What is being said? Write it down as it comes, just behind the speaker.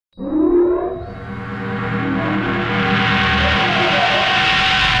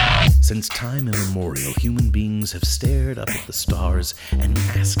Since time immemorial, human beings have stared up at the stars and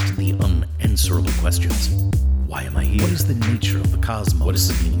asked the unanswerable questions. Why am I here? What is the nature of the cosmos? What is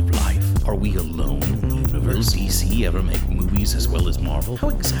the meaning of life? Are we alone in the universe? Will DC ever make movies as well as Marvel? How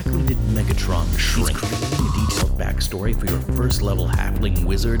exactly did Megatron shrink? Is creating a detailed backstory for your first-level halfling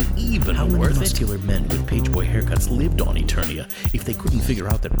wizard even worth it? How many muscular men with pageboy haircuts lived on Eternia if they couldn't figure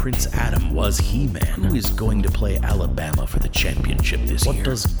out that Prince Adam was He-Man? Who is going to play Alabama for the championship this year? What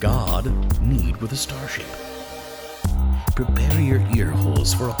does God need with a starship? Prepare your ear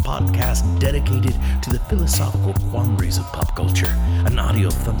holes for a podcast dedicated to the philosophical quandaries of pop culture. An audio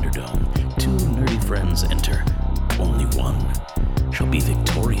thunderdome. Two nerdy friends enter. Only one shall be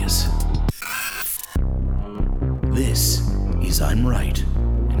victorious. This is I'm Right,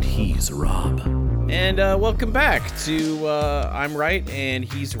 and he's Rob. And welcome back to I'm Right, and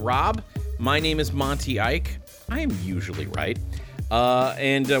he's Rob. My name is Monty Ike. I am usually right.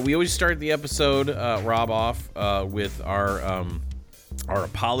 And we always start the episode, Rob, off with our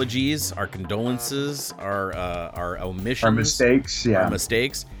apologies, our condolences, our omissions, our mistakes. Yeah, our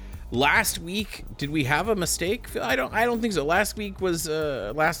mistakes. Last week, did we have a mistake? I don't think so. Last week was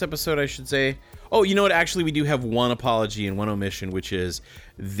last episode, I should say. Oh, you know what? Actually, we do have one apology and one omission, which is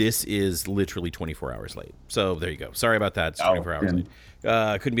this is literally 24 hours late. So there you go. Sorry about that. It's 24 hours late.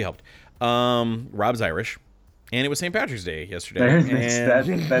 Couldn't be helped. Rob's Irish. And it was St. Patrick's Day yesterday.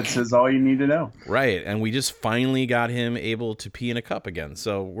 That says all you need to know. Right. And we just finally got him able to pee in a cup again.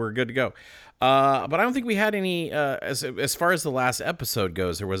 So we're good to go. But I don't think we had any, as far as the last episode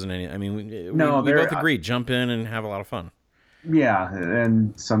goes, there wasn't any. I mean, we both agreed, jump in and have a lot of fun. Yeah.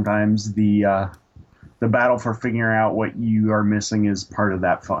 And sometimes the battle for figuring out what you are missing is part of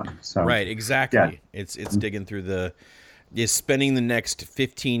that fun. So right. Exactly. Yeah. It's digging through is spending the next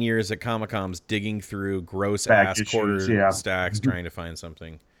 15 years at Comic-Cons digging through gross-ass quarter stacks trying to find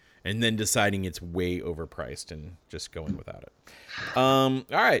something, and then deciding it's way overpriced and just going without it. All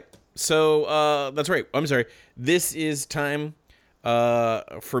right. So that's right. I'm sorry. This is time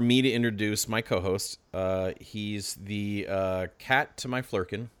for me to introduce my co-host. He's the cat to my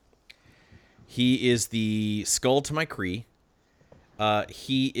Flurkin. He is the skull to my Kree.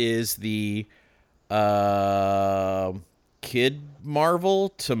 He is the... Kid Marvel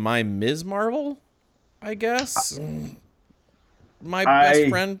to my Ms. Marvel, I guess. My best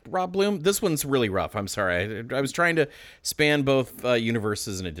friend, Rob Bloom. This one's really rough. I'm sorry. I was trying to span both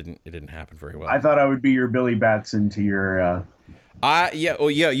universes, and it didn't happen very well. I thought I would be your Billy Batson to your...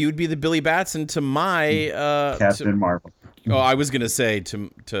 you would be the Billy Batson to my... Captain Marvel. Oh, I was going to say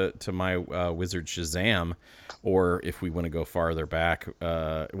to my Wizard Shazam, or if we want to go farther back,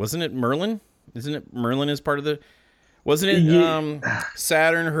 wasn't it Merlin? Isn't it Merlin is part of the... Wasn't it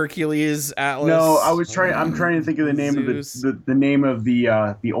Saturn, Hercules, Atlas? No, I'm trying to think of the name Zeus. Of the name of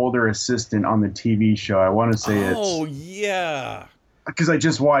the older assistant on the TV show. I want to say it's... Oh, yeah. Because I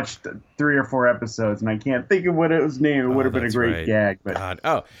just watched 3 or 4 episodes and I can't think of what it was named. It would have been a great gag. But God.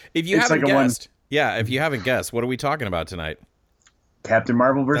 Oh, if you haven't guessed, if you haven't guessed, what are we talking about tonight? Captain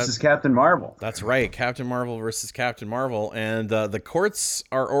Marvel versus Captain Marvel. That's right, Captain Marvel versus Captain Marvel, and the courts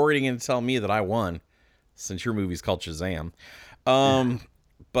are already going to tell me that I won, since your movie's called Shazam.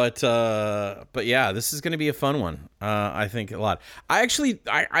 But yeah, this is going to be a fun one. I think a lot. I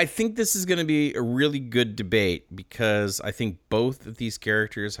think this is going to be a really good debate because I think both of these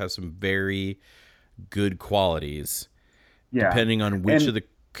characters have some very good qualities, depending on which of the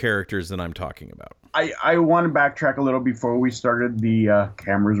characters that I'm talking about. I want to backtrack a little before we started the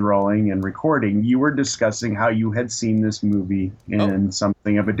cameras rolling and recording. You were discussing how you had seen this movie in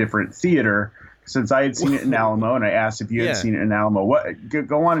something of a different theater. Since I had seen it in Alamo, and I asked if you had seen it in Alamo.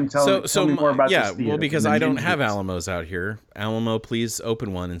 Go on and tell me more about this theater. Well, because I don't have Alamos out here. Alamo, please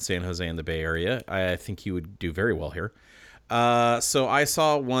open one in San Jose in the Bay Area. I think you would do very well here. So I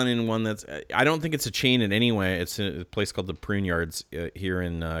saw one that's... I don't think it's a chain in any way. It's a place called the Prune Yards here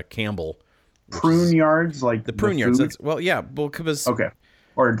in Campbell. Prune Yards? Like the Prune Yards. Because... Okay.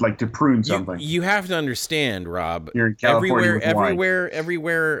 Or like to prune something. You have to understand, Rob. You're in California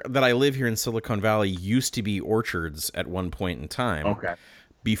everywhere that I live here in Silicon Valley used to be orchards at one point in time. Okay.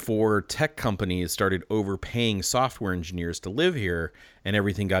 Before tech companies started overpaying software engineers to live here, and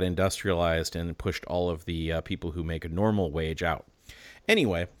everything got industrialized and pushed all of the people who make a normal wage out.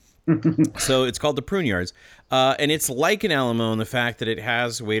 Anyway, so it's called the Prune Yards, and it's like an Alamo in the fact that it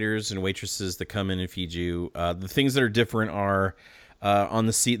has waiters and waitresses that come in and feed you. The things that are different are... on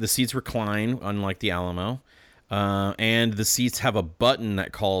the seats recline, unlike the Alamo. And the seats have a button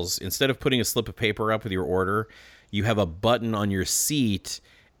that calls, instead of putting a slip of paper up with your order, you have a button on your seat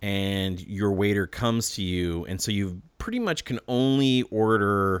and your waiter comes to you. And so you pretty much can only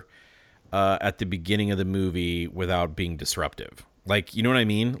order at the beginning of the movie without being disruptive. Like, you know what I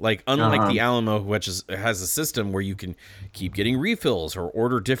mean? Like, unlike the Alamo, which has a system where you can keep getting refills or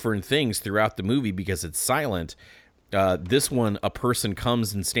order different things throughout the movie because it's silent, this one, a person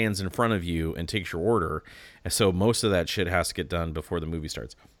comes and stands in front of you and takes your order. And so most of that shit has to get done before the movie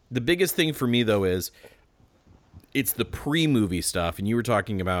starts. The biggest thing for me, though, is it's the pre-movie stuff. And you were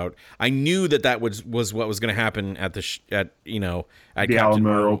talking about, I knew that was what was going to happen at the Captain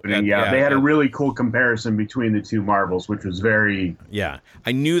Alamo opening. They had a really cool comparison between the two Marvels, which was very... Yeah,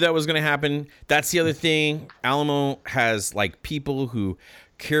 I knew that was going to happen. That's the other thing. Alamo has like people who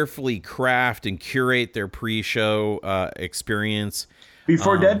carefully craft and curate their pre-show experience.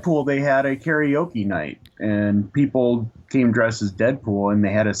 Before Deadpool, they had a karaoke night, and people came dressed as Deadpool, and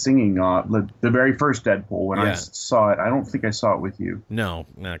they had a singing the very first Deadpool. When I saw it, I don't think I saw it with you. No,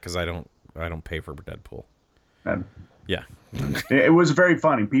 because I don't pay for Deadpool. Yeah, it was very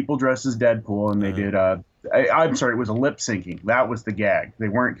funny. People dressed as Deadpool, and they did. I'm sorry, it was a lip syncing. That was the gag. They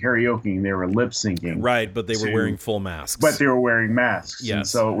weren't karaokeing; they were lip syncing. Right, but they were wearing full masks. But they were wearing masks. Yes, and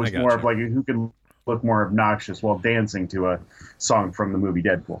so it was more of like who could look more obnoxious while dancing to a song from the movie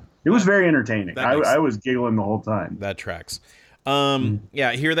Deadpool. It was very entertaining. I was giggling the whole time. That tracks.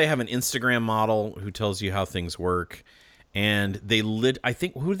 Yeah, here they have an Instagram model who tells you how things work, and I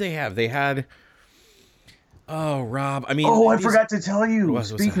think, who did they have? They had... Oh, Rob. I mean... Oh, I forgot to tell you.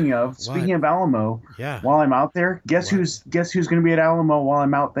 Speaking of Alamo, while I'm out there, guess who's going to be at Alamo while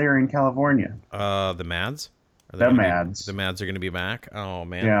I'm out there in California? The Mads? The Mads. The Mads are going to be back? Oh,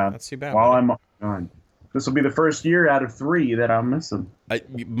 man. Yeah. That's too bad. While I'm gone. This will be the first year out of 3 that I'm missing.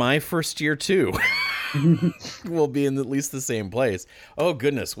 My first year, too. We'll be in at least the same place. Oh,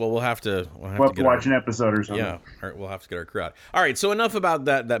 goodness. Well, we'll have to watch an episode or something. Yeah. All right, we'll have to get our crew out. All right, so enough about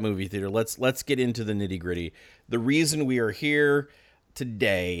that movie theater. Let's get into the nitty-gritty. The reason we are here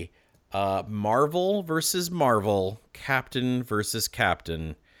today, Marvel versus Marvel, Captain versus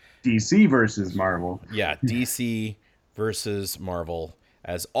Captain. DC versus Marvel. Yeah, DC versus Marvel,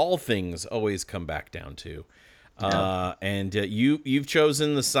 as all things always come back down to. And you've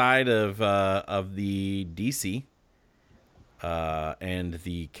chosen the side of the DC and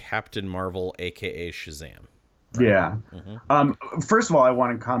the Captain Marvel, aka Shazam. Right? Yeah. Mm-hmm. First of all, I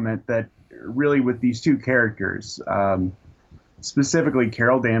want to comment that really with these two characters, specifically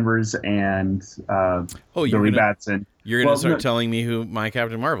Carol Danvers and Billy Batson. You're going to start telling me who my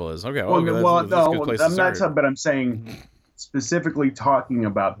Captain Marvel is. Okay. Well, that's a good place to start. But I'm saying specifically talking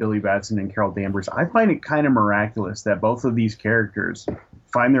about Billy Batson and Carol Danvers, I find it kind of miraculous that both of these characters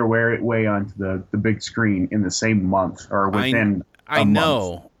find their way onto the big screen in the same month or within a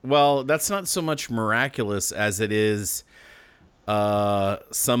know. month. Well, that's not so much miraculous as it is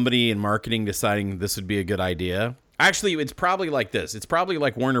somebody in marketing deciding this would be a good idea. Actually, it's probably like this. It's probably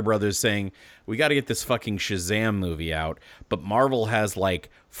like Warner Brothers saying, we got to get this fucking Shazam movie out, but Marvel has like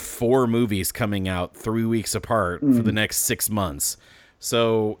 4 movies coming out 3 weeks apart for the next 6 months.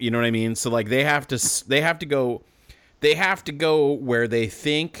 So, you know what I mean? So like they have to go where they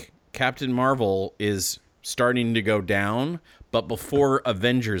think Captain Marvel is starting to go down, but before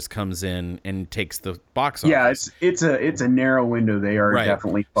Avengers comes in and takes the box office. Yeah, it's a narrow window they are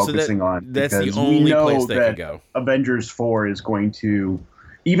definitely focusing on. That's the only place they could go. Avengers 4 is going to,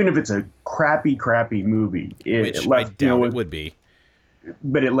 even if it's a crappy movie, which I doubt it would be.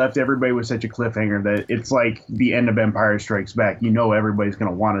 But it left everybody with such a cliffhanger that it's like the end of Empire Strikes Back. You know everybody's going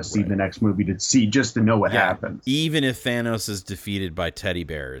to want to see the next movie to know what happens. Even if Thanos is defeated by teddy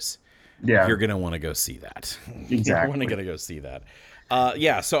bears. Yeah, you're gonna want to go see that. Exactly, you're gonna go see that.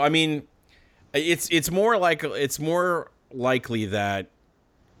 So I mean, it's more likely that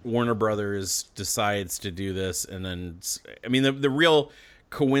Warner Brothers decides to do this, and then I mean the real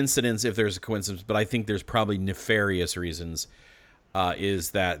coincidence, if there's a coincidence, but I think there's probably nefarious reasons,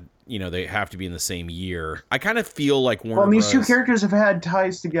 is that they have to be in the same year. I kind of feel like Warner. Well, these two characters have had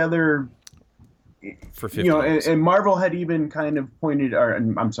ties together. For 50 years. And Marvel had even kind of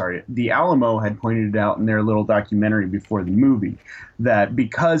the Alamo had pointed it out in their little documentary before the movie that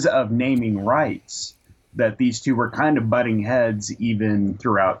because of naming rights, that these two were kind of butting heads even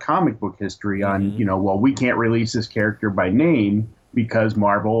throughout comic book history on, we can't release this character by name because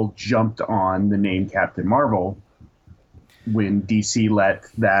Marvel jumped on the name Captain Marvel when DC let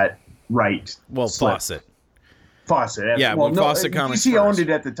that right slip. Fawcett. Yeah, when Fawcett Comics DC owned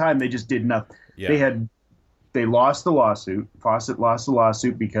it at the time, they just did nothing. Yeah. They lost the lawsuit. Fawcett lost the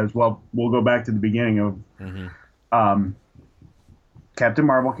lawsuit because, we'll go back to the beginning of Captain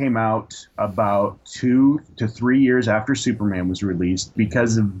Marvel came out about 2 to 3 years after Superman was released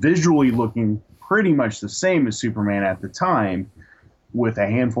because of visually looking pretty much the same as Superman at the time. with a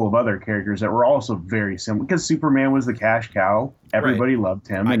handful of other characters that were also very similar, because Superman was the cash cow. Everybody loved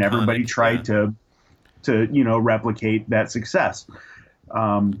him, and everybody tried to replicate that success.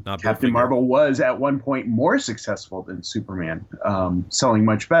 Captain Marvel was at one point more successful than Superman, selling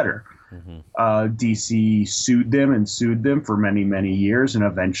much better. DC sued them for many, many years and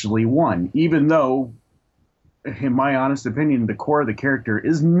eventually won, even though, in my honest opinion, the core of the character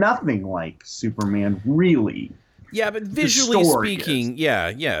is nothing like Superman, really. Yeah, but visually speaking,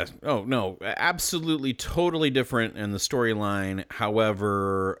 yeah. Oh, no, absolutely, totally different in the storyline.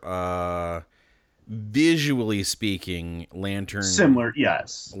 However, visually speaking, Lantern... Similar,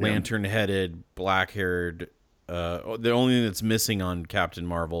 yes. Lantern-headed, black-haired... the only thing that's missing on Captain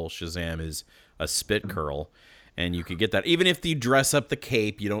Marvel, Shazam, is a spit curl. And you could get that. Even if you dress up the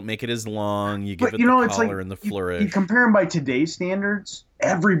cape, you don't make it as long, you give it the collar and the flourish. You compare him by today's standards,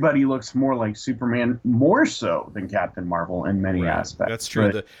 everybody looks more like Superman, more so than Captain Marvel in many aspects. That's true.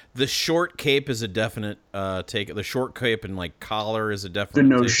 But the short cape is a definite take. The short cape and like collar is a definite. The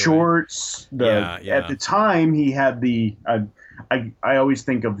no shorts. At the time, he had the. I always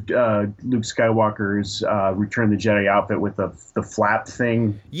think of Luke Skywalker's Return of the Jedi outfit with the flap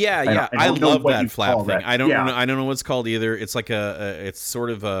thing. Yeah. I love that flap thing. I don't know what it's called either. It's like it's sort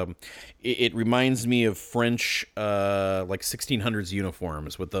of it reminds me of French like 1600s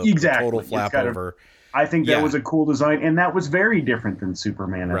uniforms with the total flap over. I think that was a cool design, and that was very different than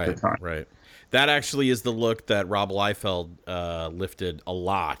Superman at the time. Right. That actually is the look that Rob Liefeld lifted a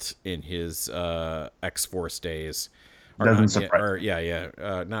lot in his X-Force days. Doesn't surprise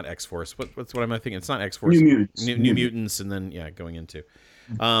me. Not X-Force. What am I thinking? It's not X-Force. New Mutants. New Mutants, and then going into.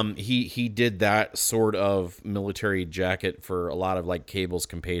 He did that sort of military jacket for a lot of like Cable's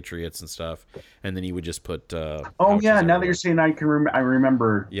compatriots and stuff, and then he would just put. Now that you're saying, I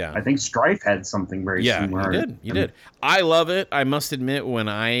remember. Yeah, I think Strife had something very similar. Yeah, he did. I love it. I must admit, when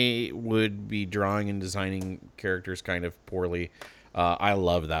I would be drawing and designing characters kind of poorly. I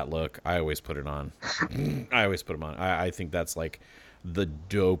love that look. I always put it on. I always put them on. I think that's like the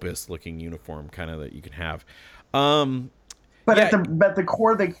dopest looking uniform kind of that you can have. But at the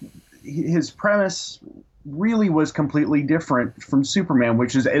core, his premise really was completely different from Superman,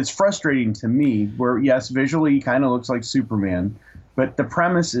 which it's frustrating to me. Where yes, visually he kind of looks like Superman, but the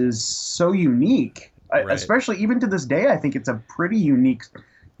premise is so unique. Especially even to this day, I think it's a pretty unique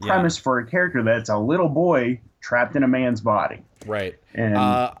premise for a character that's a little boy trapped in a man's body. Right. And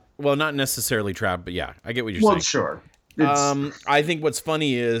well, not necessarily trapped, but yeah, I get what you're saying. Well, sure. I think what's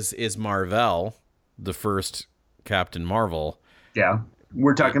funny is Mar-Vell, the first Captain Marvel. Yeah.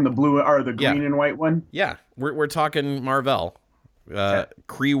 We're talking the blue or the green and white one? Yeah. We're talking Mar-Vell.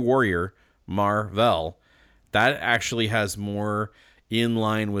 Kree Warrior Mar-Vell. That actually has more in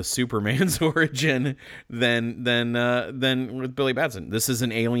line with Superman's origin than with Billy Batson. This is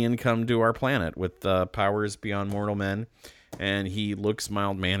an alien come to our planet with powers beyond mortal men. And he looks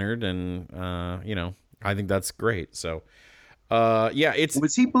mild-mannered, and I think that's great. So, it's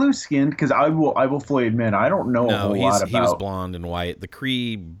was he blue-skinned? Because I will fully admit I don't know a whole lot about. He was blonde and white. The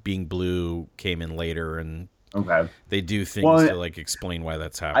Kree being blue came in later, and they do things to like explain why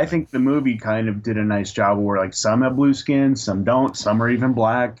that's happening. I think the movie kind of did a nice job where like some have blue skin, some don't, some are even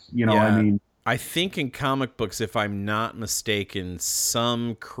black. I mean, I think in comic books, if I'm not mistaken,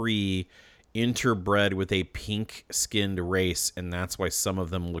 some Kree interbred with a pink-skinned race, and that's why some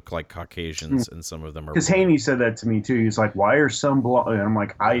of them look like Caucasians and some of them are. Because Haney said that to me too. He's like, "Why are some blonde?" And I'm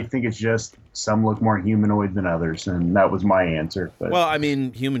like, "I think it's just some look more humanoid than others," and that was my answer. But, well, I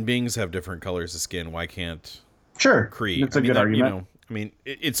mean, human beings have different colors of skin. Why can't Kree? That's a good argument.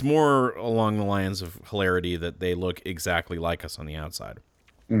 It's more along the lines of hilarity that they look exactly like us on the outside.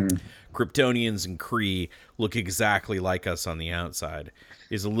 Kryptonians and Kree look exactly like us on the outside.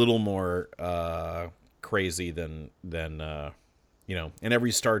 Is a little more crazy than and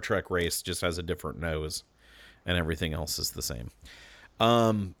every Star Trek race just has a different nose, and everything else is the same.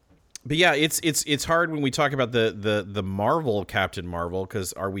 But yeah, it's hard when we talk about the Marvel Captain Marvel,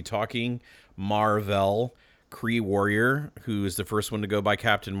 because are we talking Mar-Vell Kree Warrior, who is the first one to go by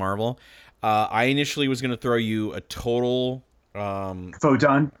Captain Marvel? I initially was going to throw you a total.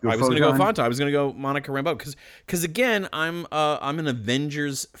 Photon. I was going to go Photon. I was going to go Monica Rambeau because again, I'm an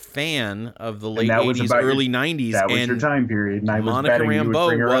Avengers fan of the late 80s, early 90s. That was your time period. And Monica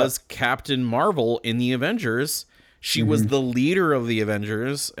Rambeau was Captain Marvel in the Avengers. She was the leader of the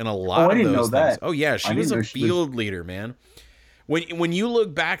Avengers in a lot of those things. Oh yeah, she was a field leader, man. When you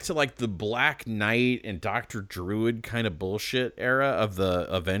look back to like the Black Knight and Dr. Druid kind of bullshit era of the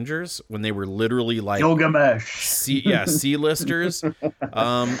Avengers, when they were literally like Gilgamesh, C-listers,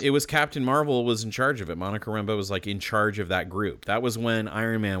 it was Captain Marvel was in charge of it. Monica Rambeau was like in charge of that group. That was when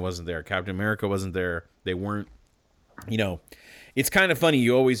Iron Man wasn't there, Captain America wasn't there. They weren't, it's kind of funny.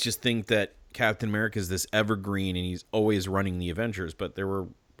 You always just think that Captain America is this evergreen and he's always running the Avengers, but there were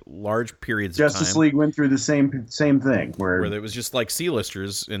large periods of time. Justice League went through the same thing where it was just like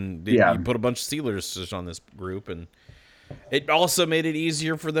C-listers, and you put a bunch of C-listers on this group, and it also made it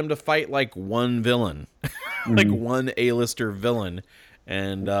easier for them to fight like one villain, like one A-lister villain,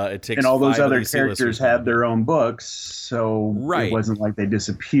 and it takes. And all those other characters had their own books, so it wasn't like they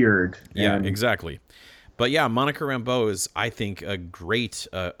disappeared. Yeah, exactly. But yeah, Monica Rambeau is, I think, a great,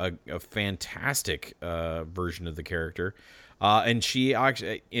 a fantastic version of the character. And she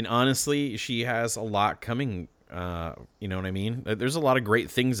actually, and honestly, she has a lot coming. You know what I mean? There's a lot of great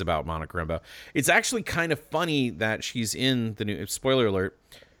things about Monica Rambeau. It's actually kind of funny that she's in the new. Spoiler alert: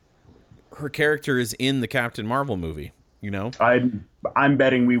 her character is in the Captain Marvel movie. I'm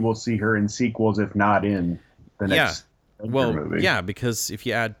betting we will see her in sequels, if not in the next. Movie. Yeah, because if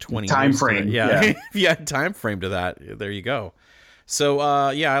you add 20 time frame, if you add time frame to that, there you go. So,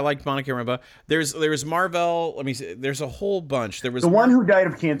 I liked Monica Rambeau. There's Marvel. Let me see. There's a whole bunch. There was the one who died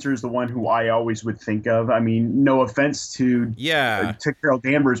of cancer is the one who I always would think of. I mean, no offense to Carol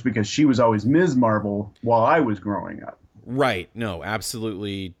Danvers, because she was always Ms. Marvel while I was growing up. Right. No,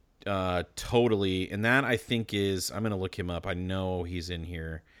 absolutely, totally. And that I think is. I'm gonna look him up. I know he's in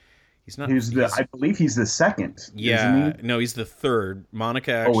here. He's not. I believe he's the second. Yeah, no, he's the third.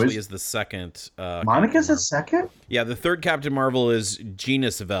 Monica actually is the second. Monica's the second. Yeah, the third Captain Marvel is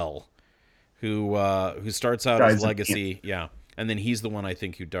Genus Vell, who starts out as Legacy. Yeah, and then he's the one I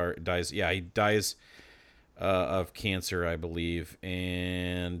think who dies. Yeah, he dies of cancer, I believe.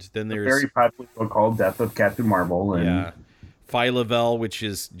 And then there's a very popular book called Death of Captain Marvel. And Phyla Vell, which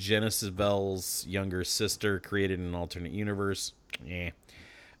is Genesis Vell's younger sister, created in an alternate universe. Yeah.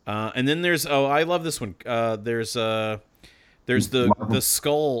 And then there's I love this one. There's the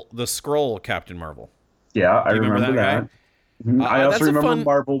Skrull Captain Marvel. Yeah, I remember that. I also remember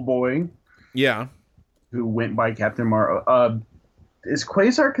Marvel Boy. Yeah, who went by Captain Marvel. Is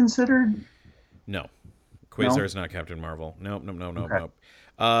Quasar considered? No, Quasar is not Captain Marvel. Nope.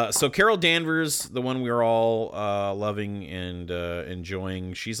 So Carol Danvers, the one we were all loving and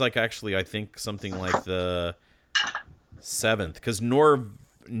enjoying. She's like actually I think something like the 7th, because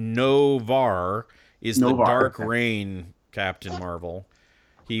Novar is the Dark Reign Captain Marvel.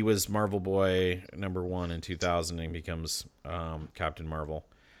 He was Marvel Boy #1 in 2000 and becomes Captain Marvel.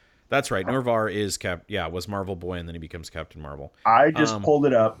 That's right. Novar is was Marvel Boy, and then he becomes Captain Marvel. I just pulled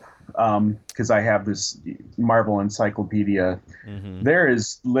it up because I have this Marvel encyclopedia. There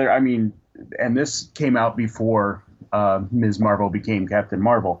is, and this came out before Ms. Marvel became Captain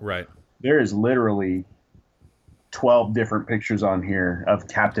Marvel. Right. There is literally 12 different pictures on here of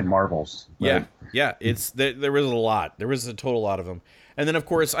Captain Marvels. Right? Yeah. It's there was a lot. There was a total lot of them. And then of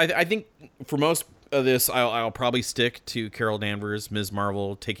course, I think for most of this, I'll probably stick to Carol Danvers, Ms.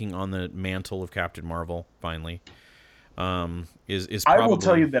 Marvel taking on the mantle of Captain Marvel finally. Is probably... I will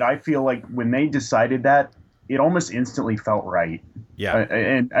tell you that I feel like when they decided that, it almost instantly felt right. Yeah.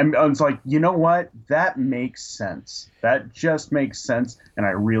 And I was like, you know what? That makes sense. That just makes sense. And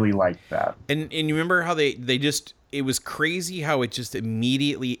I really like that. And you remember how they just, it was crazy how it just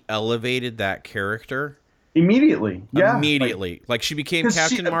immediately elevated that character. Immediately. Yeah. Immediately. Like she became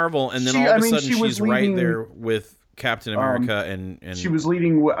Captain Marvel, and then all of a sudden she's right there with Captain America. And she was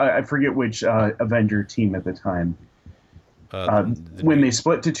leading, I forget which Avenger team at the time. When they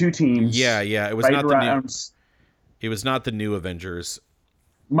split to two teams. Yeah. It was not the new. It was not the new Avengers.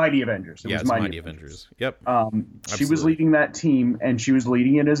 Mighty Avengers. It was Mighty Avengers. Yep. She was leading that team, and she was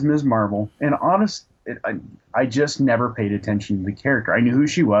leading it as Ms. Marvel. And I just never paid attention to the character. I knew who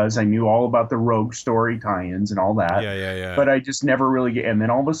she was. I knew all about the Rogue story tie-ins and all that. Yeah. But I just never really. And then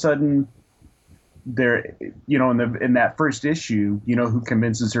all of a sudden, there, in that first issue, who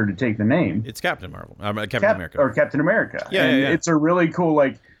convinces her to take the name? It's Captain Marvel. Captain America. Or Captain America. Yeah. It's a really cool,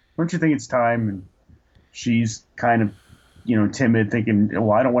 don't you think it's time? And she's kind of, timid, thinking,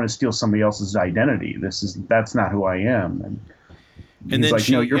 well, I don't want to steal somebody else's identity. That's not who I am. And he's like,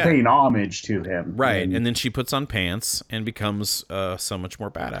 you're paying homage to him. Right. And then she puts on pants and becomes so much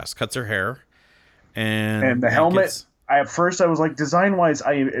more badass. Cuts her hair. And the helmet, at first I was like, design-wise,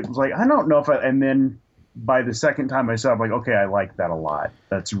 it was like, I don't know if and then by the second time I saw it, I'm like, okay, I like that a lot.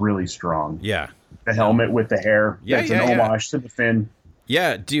 That's really strong. Yeah. The helmet with the hair. That's an homage to the Finn.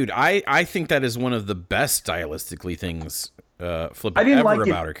 Yeah, dude, I think that is one of the best stylistically things I didn't like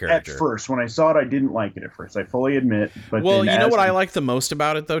about her character. At first. When I saw it, I didn't like it at first. I fully admit. But well, you know what I like the most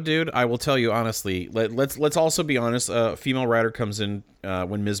about it, though, dude? I will tell you honestly. Let's also be honest. A female writer comes in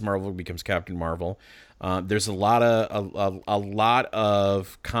when Ms. Marvel becomes Captain Marvel. There's a lot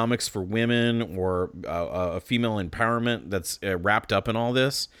of comics for women or a female empowerment that's wrapped up in all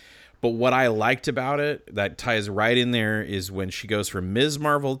this. But what I liked about it that ties right in there is when she goes from Ms.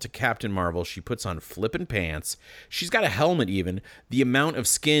 Marvel to Captain Marvel, she puts on flippin' pants. She's got a helmet even. The amount of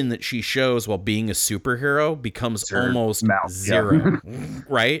skin that she shows while being a superhero becomes almost zero,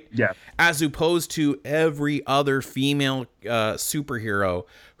 right? Yeah. As opposed to every other female superhero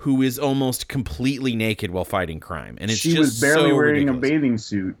who is almost completely naked while fighting crime. And she was barely wearing ridiculous. A bathing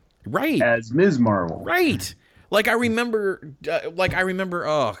suit. Right. As Ms. Marvel. Right. Like I remember,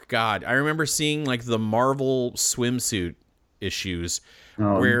 oh God, I remember seeing like the Marvel swimsuit issues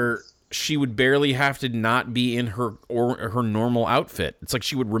where she would barely have to not be in her normal outfit. It's like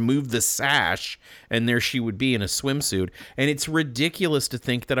she would remove the sash and there she would be in a swimsuit. And it's ridiculous to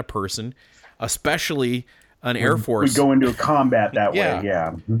think that a person, especially an Air Force, would go into a combat that way.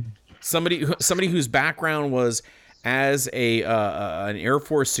 Yeah. Somebody whose background was as an Air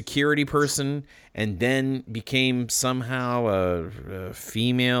Force security person and then became somehow a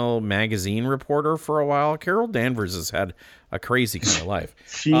female magazine reporter for a while. Carol Danvers has had a crazy kind of life.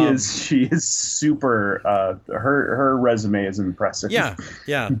 She is super, her resume is impressive. Yeah.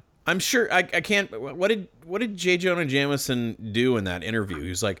 I'm sure I can't. What did J. Jonah Jameson do in that interview? He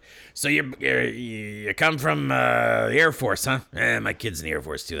was like, "So you come from the Air Force, huh? My kid's in the Air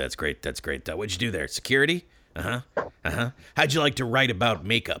Force too. That's great. What'd you do there? Security? How'd you like to write about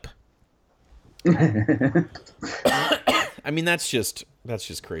makeup?" I mean, that's just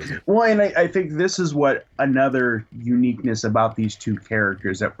crazy. Well, and I think this is what another uniqueness about these two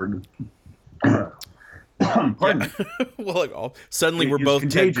characters that we're. Pardon me. Well, suddenly we're both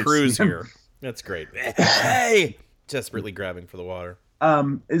contagious. Ted Cruz here. That's great. Hey, desperately grabbing for the water.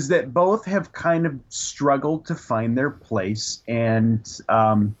 Is that both have kind of struggled to find their place, and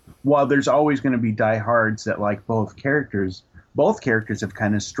while there's always going to be diehards that like both characters have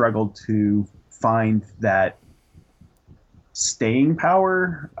kind of struggled to find that staying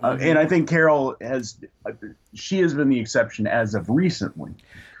power. And I think Carol has been the exception as of recently.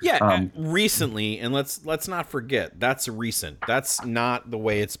 Yeah, recently, and let's not forget, that's recent. That's not the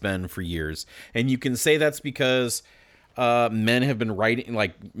way it's been for years. And you can say that's because men have been writing,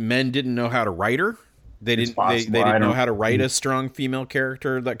 like men didn't know how to write her. They didn't know how to write a strong female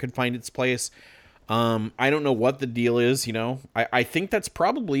character that could find its place. I don't know what the deal is, you know. I think that's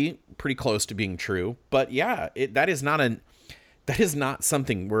probably pretty close to being true. But yeah, that is not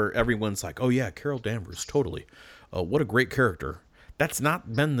something where everyone's like, "Oh yeah, Carol Danvers, totally. What a great character." That's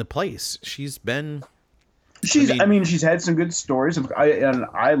not been the place. She's had some good stories.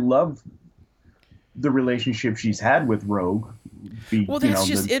 I love the relationship she's had with Rogue. That's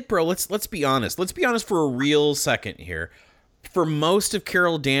just it, bro. Let's be honest. Let's be honest for a real second here. For most of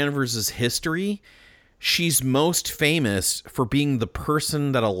Carol Danvers' history, she's most famous for being the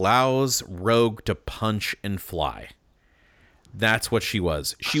person that allows Rogue to punch and fly. That's what she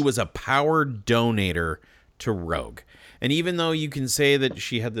was. She was a power donator to Rogue. And even though you can say that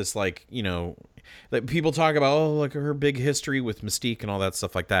she had this, like, you know, like people talk about, like her big history with Mystique and all that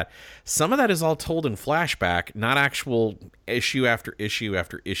stuff like that. Some of that is all told in flashback, not actual issue after issue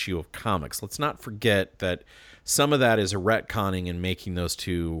after issue of comics. Let's not forget that some of that is a retconning and making those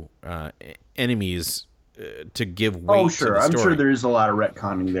two enemies to give weight to the story. I'm sure there is a lot of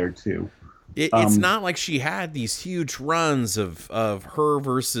retconning there too. It's not like she had these huge runs of her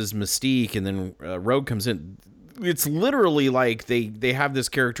versus Mystique and then Rogue comes in. It's literally like they have this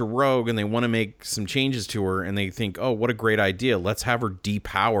character Rogue and they want to make some changes to her and they think, oh, what a great idea. Let's have her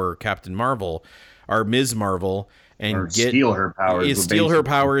depower Captain Marvel or Ms. Marvel and steal her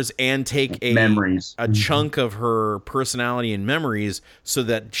powers and take memories. A chunk of her personality and memories so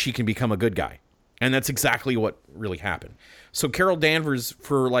that she can become a good guy. And that's exactly what really happened. So Carol Danvers,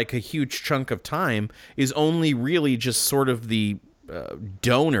 for like a huge chunk of time, is only really just sort of the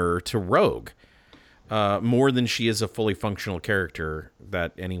donor to Rogue. More than she is a fully functional character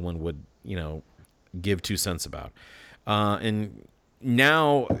that anyone would, you know, give 2 cents about. And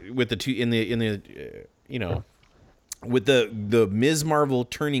now with the two with the Ms. Marvel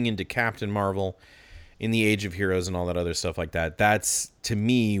turning into Captain Marvel in the Age of Heroes and all that other stuff like that, that's to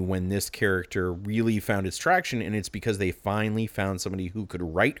me when this character really found its traction, and it's because they finally found somebody who could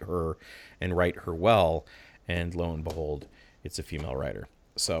write her and write her well, and lo and behold, it's a female writer.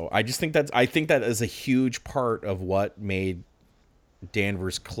 So I think that is a huge part of what made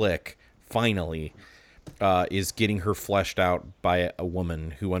Danvers click finally, is getting her fleshed out by a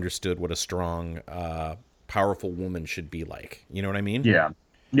woman who understood what a strong, powerful woman should be like. You know what I mean? Yeah.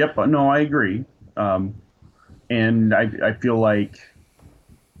 Yep. No, I agree. And I feel like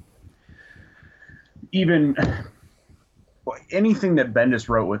even anything that Bendis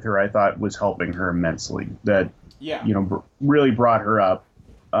wrote with her, I thought was helping her immensely. That, really brought her up.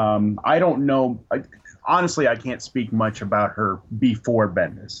 I don't know. Honestly, I can't speak much about her before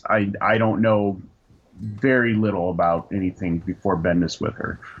Bendis. I don't know very little about anything before Bendis with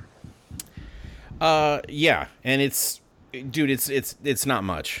her. Yeah, and it's not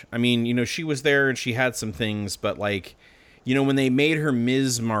much. I mean, she was there and she had some things, but like, when they made her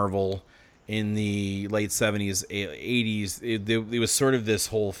Ms. Marvel in the late 70s, 80s, it was sort of this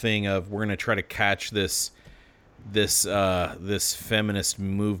whole thing of, we're going to try to catch this feminist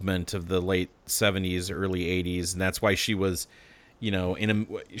movement of the late 70s, early 80s, and that's why she was,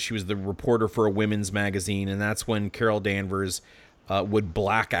 she was the reporter for a women's magazine, and that's when Carol Danvers would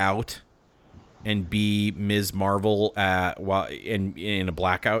black out and be Ms. Marvel in a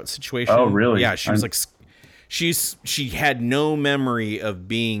blackout situation. Oh, really? Yeah, she was she had no memory of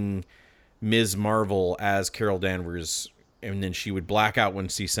being Ms. Marvel as Carol Danvers, and then she would black out when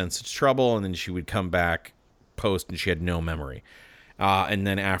she sensed trouble, and then she would come back post, and she had no memory. And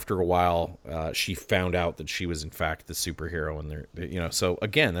then after a while, she found out that she was in fact the superhero, and so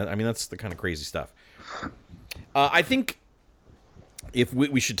again, that's the kind of crazy stuff. I think if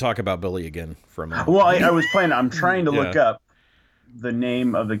we should talk about Billy again for a moment. Well, I was planning. I'm trying to look up the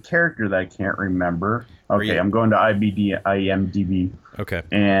name of the character that I can't remember. Okay, I'm going to IMDb. Okay.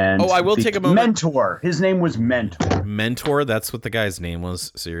 And I will take a moment. Mentor. His name was Mentor. Mentor. That's what the guy's name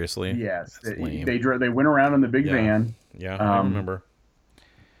was. Seriously. Yes. They went around in the big van. Yeah, I remember.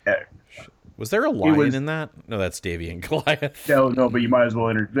 Was there a lion in that? No, that's Davy and Goliath. No, but you might as well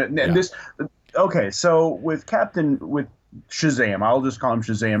enter. Okay, so with Shazam, I'll just call him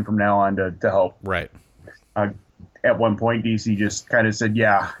Shazam from now on to help. Right. At one point, DC just kind of said,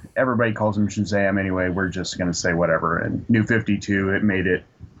 yeah, everybody calls him Shazam anyway. We're just going to say whatever. And New 52, it made it.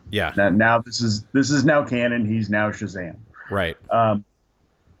 Yeah. Now this is now canon. He's now Shazam. Right.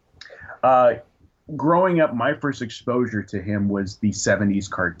 Growing up, my first exposure to him was the 70s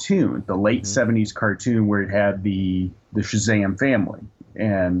cartoon, the late 70s cartoon where it had the Shazam family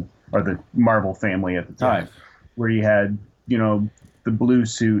or the Marvel family at the time, where you had, the blue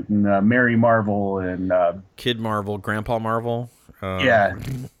suit and Mary Marvel and Kid Marvel, Grandpa Marvel.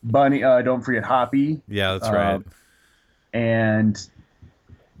 Bunny. Don't forget Hoppy. Yeah, that's right. And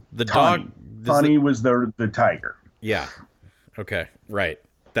the Tawny. dog. Tawny was the tiger. Yeah. Okay. Right.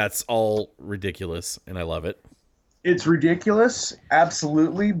 That's all ridiculous, and I love it. It's ridiculous,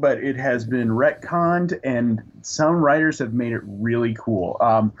 absolutely, but it has been retconned, and some writers have made it really cool.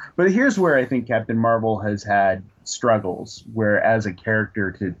 But here's where I think Captain Marvel has had struggles, where as a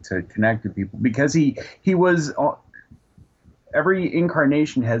character to connect to people, because he was every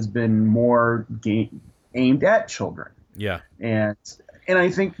incarnation has been more aimed at children. Yeah, and I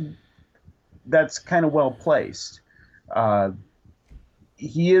think that's kind of well placed.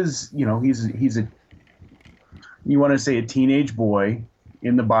 He is, he's a, you want to say, a teenage boy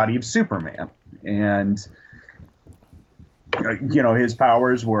in the body of Superman. And, his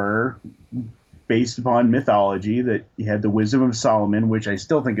powers were based upon mythology, that he had the wisdom of Solomon, which I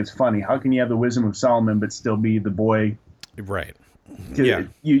still think is funny. How can you have the wisdom of Solomon but still be the boy? Right. Yeah.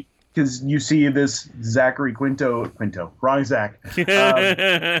 Because you see this Zachary Quinto, wrong Zach. God,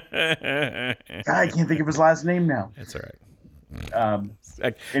 I can't think of his last name now. That's all right.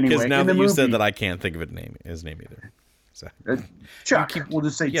 Anyway, because now that you said that, I can't think of his name either. So. Chuck. We'll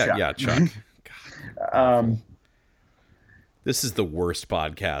just say Chuck. Yeah, Chuck. This is the worst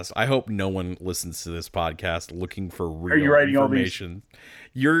podcast. I hope no one listens to this podcast looking for real information.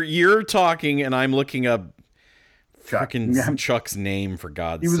 You're talking, and I'm looking up Chuck's name, for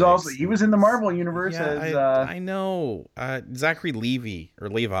God's sake. He was in the Marvel universe I know. Zachary Levi,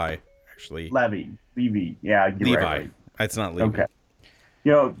 actually. Levy. Yeah, Levi. Right. It's not Levi. Okay.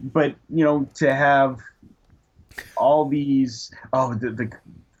 But to have all these the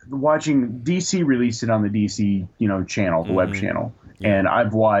watching, DC released it on the DC channel, the web channel, and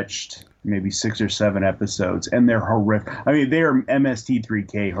I've watched maybe 6 or 7 episodes, and they're horrific. I mean, they are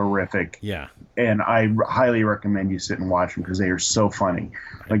MST3K horrific. Yeah. And I highly recommend you sit and watch them because they are so funny.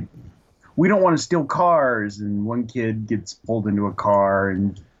 Like, we don't want to steal cars, and one kid gets pulled into a car,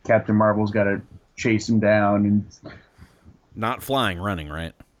 and Captain Marvel's got to chase him down. And not flying, running,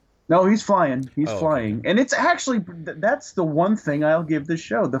 right? No, he's flying. He's flying, okay. And it's actually, that's the one thing I'll give the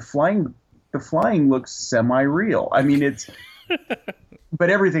show. The flying looks semi-real. I mean, it's but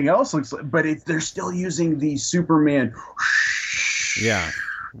everything else looks like, but they're still using the Superman. Yeah.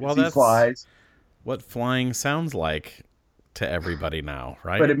 Well, that's flies. What flying sounds like to everybody now,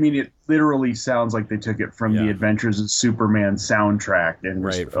 right? But I mean, it literally sounds like they took it from the Adventures of Superman soundtrack and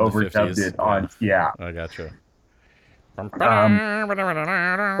just overdubbed it on. Yeah. I gotcha.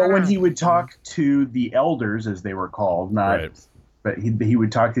 But when he would talk to the elders, as they were called, but he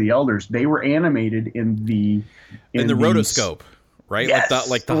would talk to the elders. They were animated in the rotoscope, right? Yes.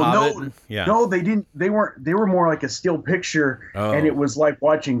 Like the Hobbit. No, they didn't. They weren't. They were more like a still picture, and it was like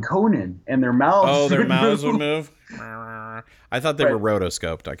watching Conan, and their mouths. Oh, their mouths would move. I thought they were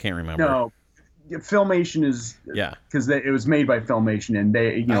rotoscoped. I can't remember. No, Filmation is because it was made by Filmation, and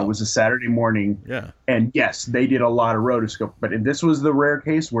they it was a Saturday morning. Yeah, and yes, they did a lot of rotoscope, but this was the rare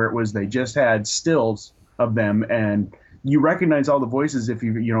case where they just had stills of them, and you recognize all the voices if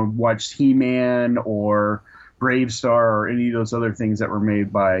you watched He-Man or Brave Star or any of those other things that were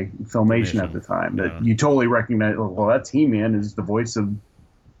made by Filmation at the time. That you totally recognize. Well, that's He-Man is the voice of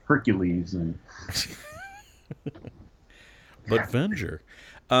Hercules and. But Venger.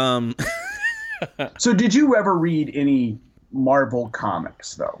 So did you ever read any Marvel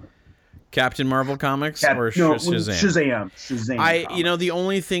comics though? Captain Marvel comics or Shazam? Shazam. The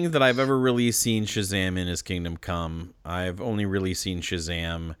only thing that I've ever really seen Shazam in is Kingdom Come. I've only really seen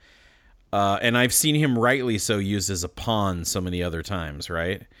Shazam, and I've seen him rightly so used as a pawn so many other times,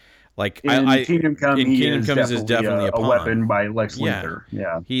 right? Like in Kingdom Come, is definitely a pawn. Weapon by Lex Luthor.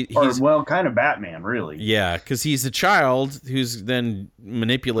 Yeah, he's kind of Batman, really. Yeah, because he's a child who's then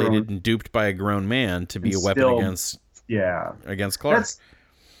manipulated and duped by a grown man to be a weapon against Clark.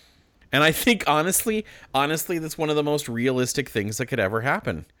 And I think honestly, that's one of the most realistic things that could ever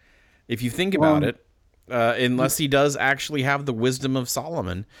happen. If you think about it, unless he does actually have the wisdom of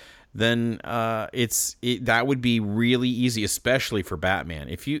Solomon, then that would be really easy, especially for Batman.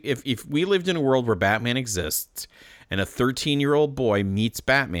 If we lived in a world where Batman exists and a 13-year-old boy meets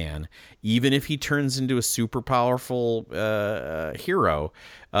Batman, even if he turns into a super powerful hero,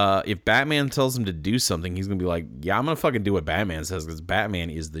 if Batman tells him to do something, he's gonna be like, "Yeah, I'm gonna fucking do what Batman says because Batman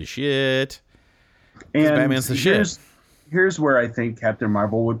is the shit." And Batman's the shit. Here's where I think Captain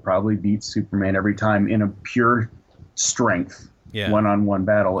Marvel would probably beat Superman every time in a pure strength. One-on-one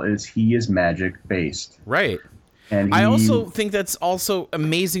battle is he is magic based, right? And I also think that's also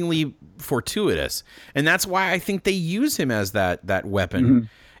amazingly fortuitous, and that's why I think they use him as that weapon,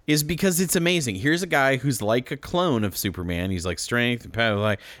 is because it's amazing. Here's a guy who's like a clone of Superman. He's like strength and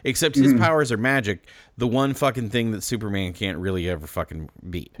power, except his powers are magic. The one fucking thing that Superman can't really ever fucking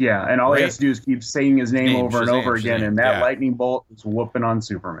beat. Yeah, and all he has to do is keep saying his name over and over again, and that lightning bolt is whooping on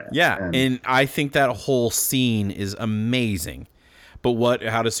Superman. Yeah, and I think that whole scene is amazing. But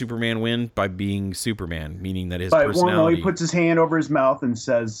how does Superman win? By being Superman, meaning that his personality... he puts his hand over his mouth and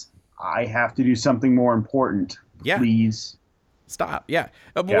says, "I have to do something more important. Please stop." Yeah,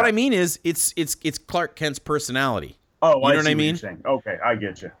 but what I mean is, it's Clark Kent's personality. Oh, you know what I mean? Okay, I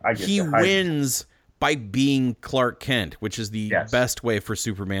get you. He wins by being Clark Kent, which is the best way for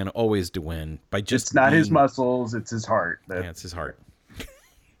Superman always to win. By just it's not his muscles; it's his heart. It's his heart.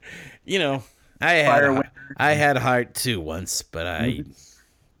 I had heart too once, but I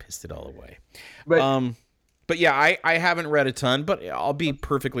pissed it all away. But yeah, I haven't read a ton, but I'll be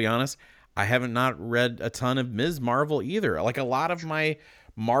perfectly honest. I haven't not read a ton of Ms. Marvel either. Like a lot of my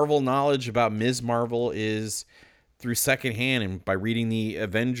Marvel knowledge about Ms. Marvel is through secondhand and by reading the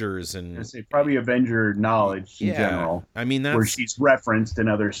Avengers and probably Avenger knowledge in general. I mean, that's where she's referenced in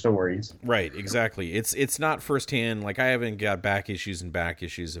other stories. Right, exactly. It's not firsthand. Like I haven't got back issues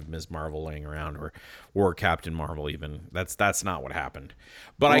of Ms. Marvel laying around or Captain Marvel even. That's not what happened.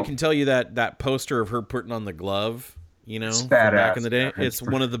 But I can tell you that poster of her putting on the glove, from back in the day, it's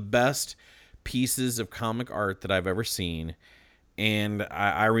one of the best pieces of comic art that I've ever seen. And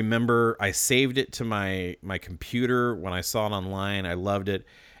I remember I saved it to my computer when I saw it online. I loved it.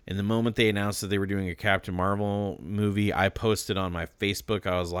 And the moment they announced that they were doing a Captain Marvel movie, I posted on my Facebook.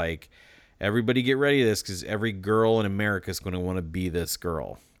 I was like, everybody get ready to this because every girl in America is going to want to be this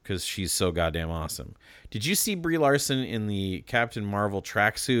girl because she's so goddamn awesome. Did you see Brie Larson in the Captain Marvel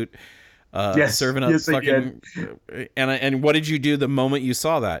tracksuit serving up fucking... And what did you do the moment you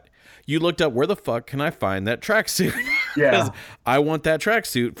saw that? You looked up, where the fuck can I find that tracksuit? Yeah. I want that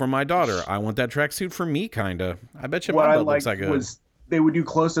tracksuit for my daughter. I want that tracksuit for me, kind of. I bet you my butt looks like was they would do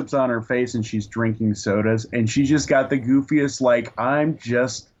close-ups on her face and she's drinking sodas and she just got the goofiest, I'm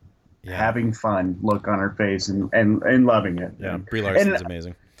just having fun look on her face and loving it. Yeah, Brie Larson's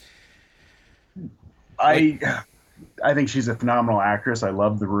amazing. I think she's a phenomenal actress. I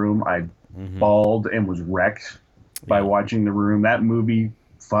love The Room. I bawled and was wrecked by watching The Room. That movie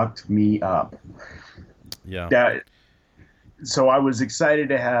fucked me up. Yeah. So I was excited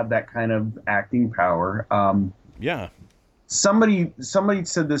to have that kind of acting power. Yeah. Somebody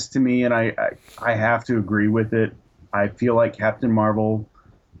said this to me, and I have to agree with it. I feel like Captain Marvel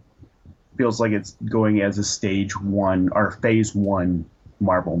feels like it's going as a stage 1 or phase 1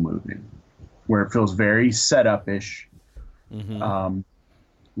 Marvel movie, where it feels very setup-ish, in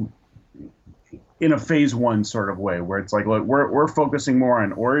a phase 1 sort of way, where it's like, look, we're focusing more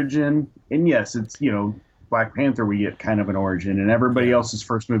on origin, and yes, it's, Black Panther, we get kind of an origin, and everybody else's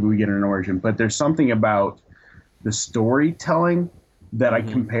first movie, we get an origin, but there's something about the storytelling that I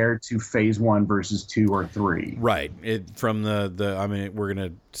compare to phase 1 versus 2 or 3. Right. From I mean, we're going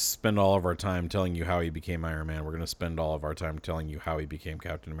to spend all of our time telling you how he became Iron Man. We're going to spend all of our time telling you how he became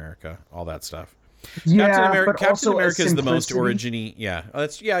Captain America, all that stuff. Yeah, Captain America is the most origin-y.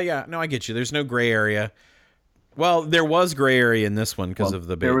 Yeah. No, I get you. There's no gray area. Well, there was gray area in this one because of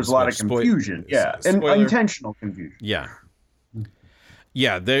the there was a lot of confusion. And intentional confusion. Yeah.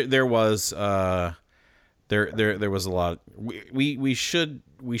 Yeah, there was there was a lot. We should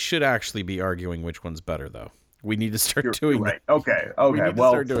actually be arguing which one's better, though. We need to start doing that. Okay. We need to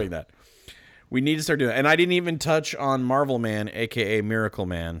start doing that. We need to start doing that. And I didn't even touch on Marvel Man, aka Miracle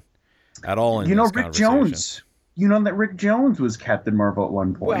Man, at all in this Rick Jones. You know that Rick Jones was Captain Marvel at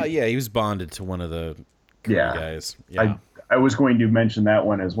one point. Well, yeah, he was bonded to one of the guys. Yeah. I was going to mention that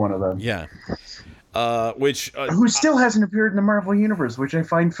one as one of them. Yeah. Who still hasn't appeared in the Marvel Universe, which I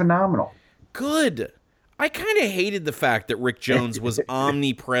find phenomenal. Good. I kind of hated the fact that Rick Jones was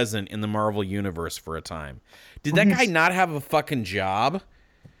omnipresent in the Marvel Universe for a time. Did that guy not have a fucking job?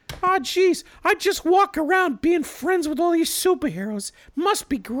 Oh, jeez. I just walk around being friends with all these superheroes. Must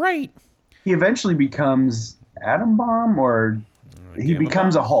be great. He eventually becomes Atom Bomb, or he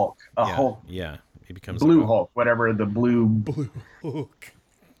becomes a Hulk. Hulk. Yeah. He becomes Blue Hulk, whatever the blue Hulk.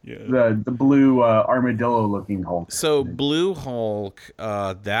 Yeah. The blue armadillo-looking Hulk. So Blue Hulk,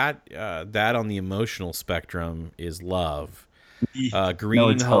 that on the emotional spectrum is love.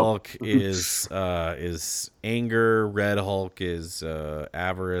 Green Hulk is anger. Red Hulk is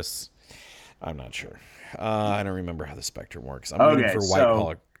avarice. I'm not sure. I don't remember how the spectrum works. I'm waiting for White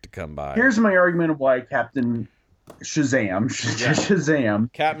Hulk to come by. Here's my argument of why Captain Shazam,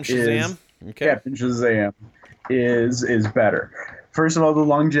 Captain Shazam, Captain Shazam is better. First of all, the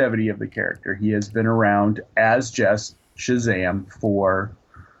longevity of the character. He has been around as just Shazam for,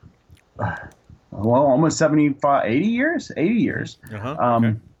 almost 75, 80 years? 80 years.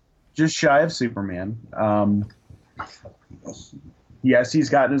 Just shy of Superman. Yes, he's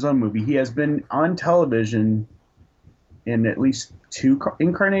gotten his own movie. He has been on television in at least 2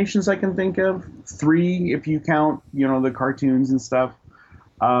 incarnations I can think of. 3 if you count, the cartoons and stuff.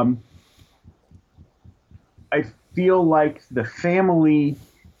 I feel like the family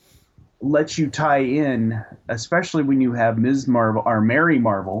lets you tie in, especially when you have Ms. Marvel or Mary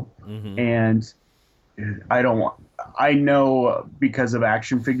Marvel, and I know because of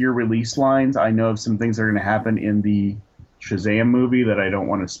action figure release lines, I know of some things that are going to happen in the Shazam movie that I don't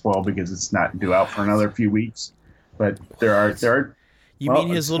want to spoil because it's not due out for another few weeks. But there are. You mean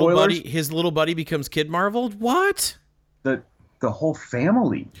his little buddy becomes Kid Marvel? What? The whole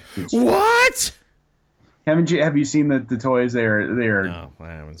family. What? Have you seen the toys? They are. No, I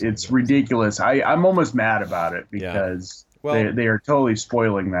haven't seen it's ridiculous. I'm almost mad about it because they are totally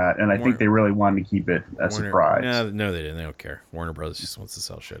spoiling that, and I think they really wanted to keep it a surprise. No, they didn't. They don't care. Warner Brothers just wants to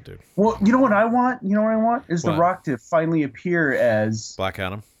sell shit, dude. Well, you know what I want? Is The Rock to finally appear as Black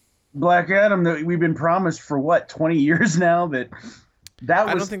Adam. Black Adam that we've been promised for 20 years now. I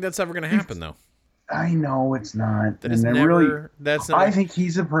don't think that's ever going to happen, though. I know it's not. I think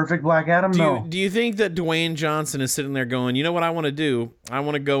he's a perfect Black Adam, though. Do you think that Dwayne Johnson is sitting there going, you know what I want to do? I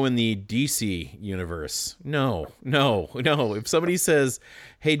want to go in the DC universe. No. If somebody says,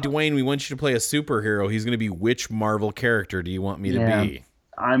 hey, Dwayne, we want you to play a superhero, he's going to be which Marvel character do you want me to be?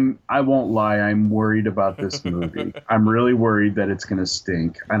 I won't lie. I'm worried about this movie. I'm really worried that it's going to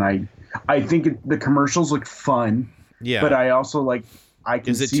stink. And I think the commercials look fun. Yeah. But I also I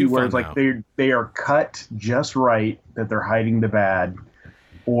can see where it's like they are cut just right, that they're hiding the bad.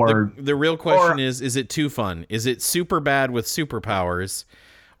 Or the real question is it too fun? Is it super bad with superpowers,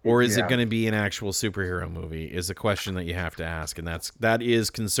 or is it going to be an actual superhero movie? Is a question that you have to ask, and that is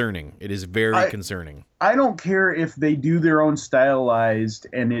concerning. It is very concerning. I don't care if they do their own stylized,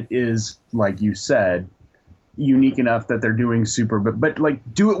 and it is, like you said, unique enough that they're doing super, but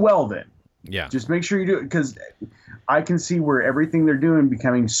do it well then. Yeah. Just make sure you do it, because I can see where everything they're doing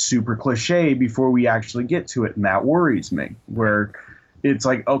becoming super cliche before we actually get to it, and that worries me. Where it's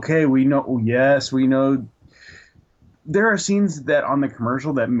like, okay, we know there are scenes that on the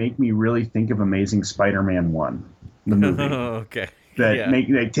commercial that make me really think of Amazing Spider-Man 1, the movie. Okay.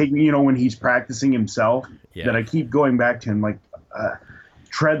 That take me, when he's practicing himself, that I keep going back to him, like,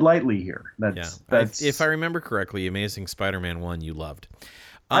 tread lightly here. That's if I remember correctly, Amazing Spider-Man 1 you loved.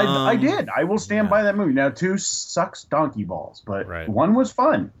 I did. I will stand by that movie. Now 2 sucks donkey balls, but 1 was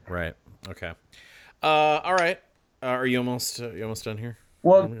fun. Right. Okay. All right. Are you almost done here?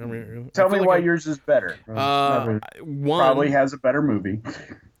 Well, tell me why yours is better. One probably has a better movie.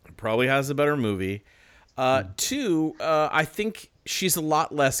 Probably has a better movie. 2, I think she's a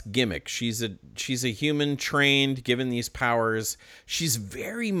lot less gimmick. She's a human trained, given these powers. She's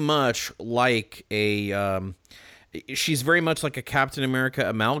very much like she's very much like a Captain America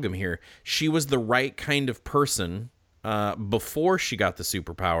amalgam here. She was the right kind of person before she got the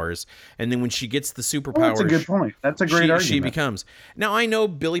superpowers, and then when she gets the superpowers, that's a good point. That's a great argument. She becomes. Now I know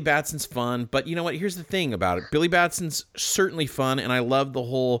Billy Batson's fun, but you know what? Here's the thing about it: Billy Batson's certainly fun, and I love the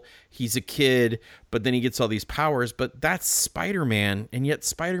whole he's a kid, but then he gets all these powers. But that's Spider-Man, and yet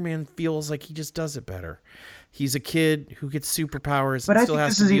Spider-Man feels like he just does it better. He's a kid who gets superpowers. But I think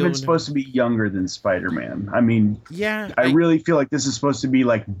this is even supposed to be younger than Spider-Man. I mean, I really feel like this is supposed to be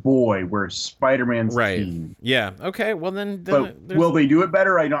like Boy, where Spider-Man's teen. Yeah. Okay. Well, then will they do it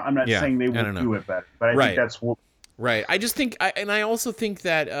better? I'm not saying they will do it better, but I think that's what. Right. I just think, I also think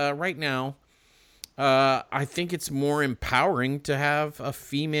that right now, I think it's more empowering to have a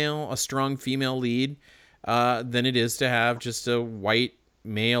strong female lead, than it is to have just a white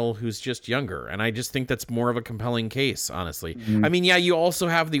male who's just younger. And I just think that's more of a compelling case, honestly. I mean, you also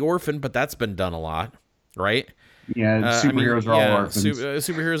have the orphan, but that's been done a lot, right? Yeah, superheroes are all orphans.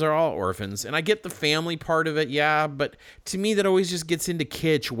 Superheroes are all orphans. And I get the family part of it, but to me that always just gets into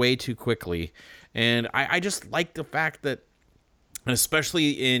kitsch way too quickly. And I just like the fact that,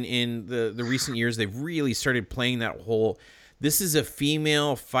 especially in the recent years, they've really started playing that whole, this is a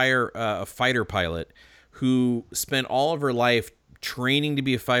female fighter pilot who spent all of her life training to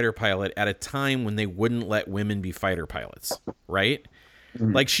be a fighter pilot at a time when they wouldn't let women be fighter pilots, right?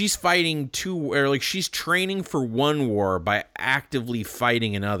 Mm-hmm. Like she's she's training for one war by actively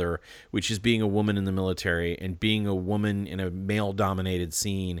fighting another, which is being a woman in the military and being a woman in a male-dominated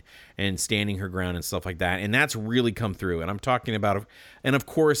scene and standing her ground and stuff like that. And that's really come through. And I'm talking about, and of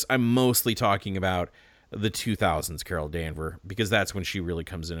course, I'm mostly talking about the 2000s Carol Danvers, because that's when she really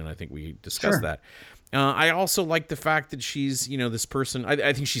comes in, and I think we discussed that. I also like the fact that she's, this person.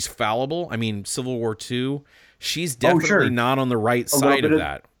 I think she's fallible. I mean, Civil War II, she's definitely not on the right side of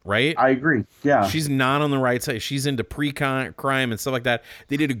that, right? I agree. Yeah. She's not on the right side. She's into pre-crime and stuff like that.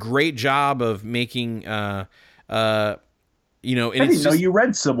 They did a great job of making, and I didn't know you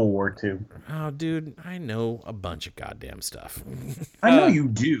read Civil War II. Oh, dude, I know a bunch of goddamn stuff. I know you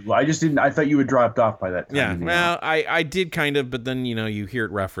do. I just didn't. I thought you had dropped off by that time. Yeah, well, I did kind of, but then you hear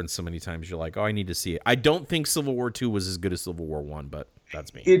it referenced so many times, you're like, oh, I need to see it. I don't think Civil War II was as good as Civil War I, but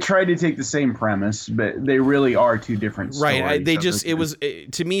that's me. It tried to take the same premise, but they really are two different stories. Right.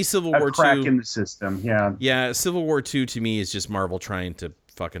 To me, Civil War II. A crack in the system. Yeah. Yeah. Civil War II to me is just Marvel trying to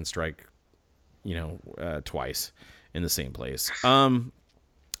fucking strike, twice in the same place.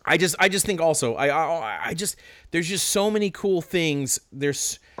 I just think also there's just so many cool things.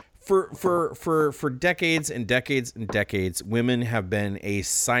 There's for decades and decades and decades, women have been a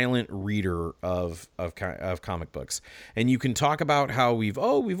silent reader of comic books. And you can talk about how we've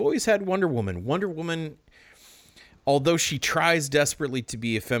always had Wonder Woman. Wonder Woman, although she tries desperately to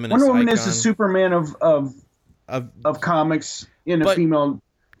be a feminist Wonder Woman icon, is the Superman of comics in a female,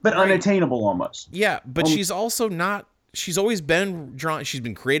 but unattainable almost. Yeah, but she's also not. She's always been drawn. She's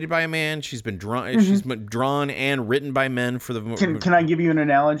been created by a man. She's been drawn. Mm-hmm. She's been drawn and written by men for the. Can I give you an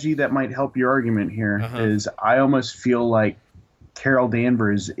analogy that might help your argument here? Is I almost feel like Carol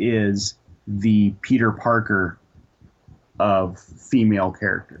Danvers is the Peter Parker of female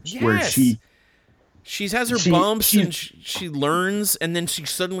characters, where she has her bumps and she learns, and then she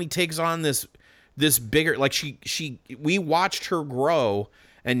suddenly takes on this bigger. Like we watched her grow.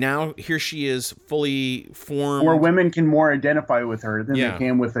 And now here she is, fully formed. Where women can more identify with her than they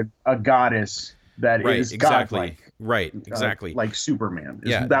can with a goddess that is godlike. Right, exactly. Like Superman.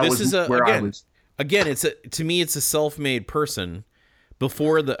 Yeah, Again, to me, it's a self-made person.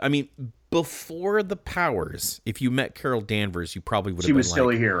 Before the powers, if you met Carol Danvers, you probably would have been like... She was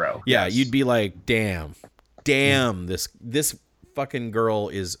still a hero. Yeah, yes. You'd be like, damn, this fucking girl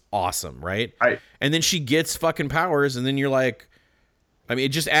is awesome, right? And then she gets fucking powers, and then you're like... I mean, it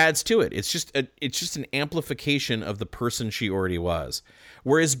just adds to it. It's just an amplification of the person she already was.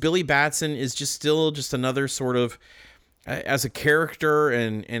 Whereas Billy Batson is still another sort of, as a character,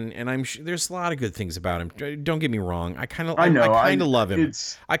 and I'm sure there's a lot of good things about him. Don't get me wrong. I kind of love him.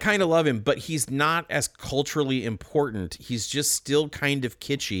 I kind of love him, but he's not as culturally important. He's just still kind of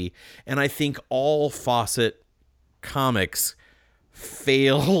kitschy, and I think all Fawcett comics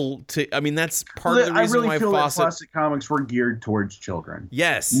fail to. I mean, that's part of the reason why Fawcett comics were geared towards children.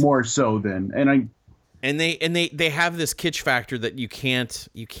 Yes, more so than And they have this kitsch factor that you can't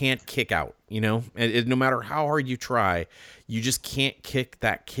kick out, you know? And no matter how hard you try, you just can't kick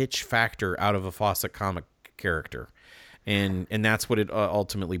that kitsch factor out of a Fawcett comic character. And that's what it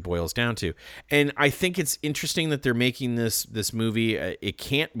ultimately boils down to. And I think it's interesting that they're making this movie. It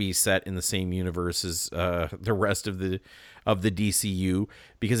can't be set in the same universe as the rest of the DCU,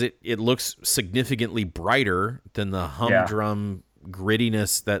 because it looks significantly brighter than the humdrum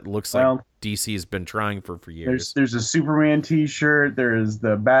grittiness that looks like DC has been trying for years. There's a Superman t-shirt. There's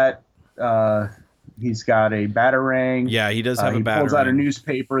the bat. He's got a Batarang. Yeah, he does have a Batarang. He pulls out a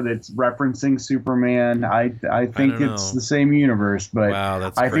newspaper that's referencing Superman. I think it's the same universe, but wow,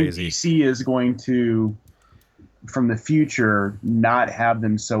 that's I crazy. think DC is going to, from the future, not have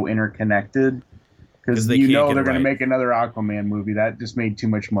them so interconnected. Because they're going to make another Aquaman movie. That just made too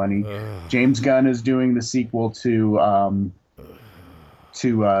much money. James Gunn is doing the sequel to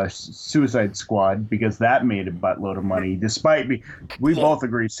Suicide Squad, because that made a buttload of money. Despite we both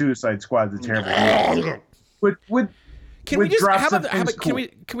agree Suicide Squad is a terrible movie. Can we do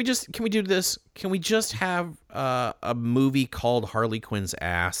this? Can we just have a movie called Harley Quinn's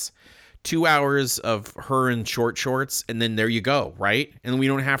Ass? 2 hours of her in short shorts, and then there you go, right? And we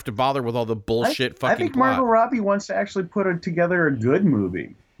don't have to bother with all the bullshit fucking I think plot. Margot Robbie wants to actually put together a good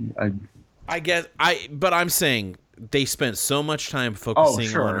movie. But I'm saying they spent so much time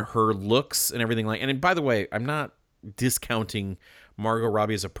focusing on her looks and everything and by the way, I'm not discounting Margot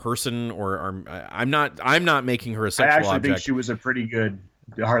Robbie as a person, or I'm not making her a sexual object. I actually think she was a pretty good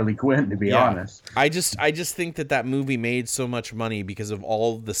Harley Quinn, to be honest. I just think that movie made so much money because of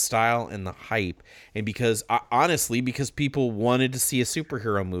all the style and the hype, and because honestly, because people wanted to see a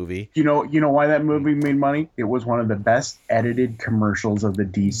superhero movie. You know why that movie made money? It was one of the best edited commercials of the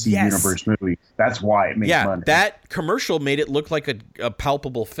DC Universe movie. That's why it made money. That commercial made it look like a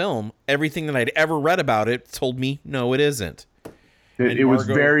palpable film. Everything that I'd ever read about it told me no, it isn't. It was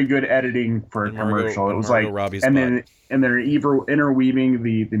very good editing for a commercial. It was Robbie's then interweaving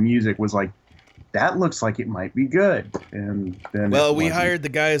the music was like, that looks like it might be good. And then we hired the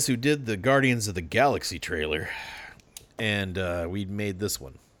guys who did the Guardians of the Galaxy trailer, and we made this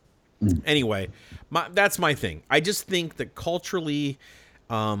one. Anyway, that's my thing. I just think that culturally,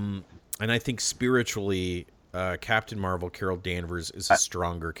 and I think spiritually, Captain Marvel, Carol Danvers is a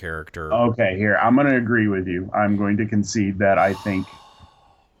stronger character. Okay, here, I'm going to agree with you. I'm going to concede that I think,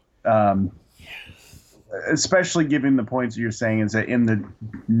 especially given the points you're saying, is that in the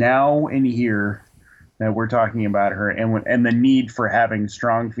now and here that we're talking about her, and the need for having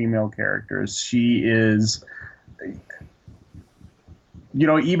strong female characters, she is,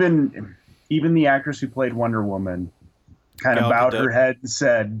 even the actress who played Wonder Woman kind of bowed her head and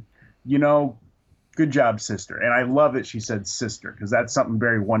said, good job, sister. And I love that she said sister, because that's something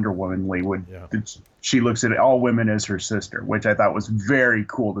very Wonder Womanly. She looks at all women as her sister, which I thought was very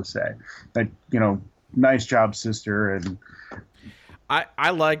cool to say. That, nice job, sister. And I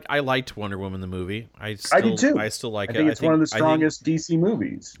liked Wonder Woman the movie. I did too. I still like it. I think it's one of the strongest DC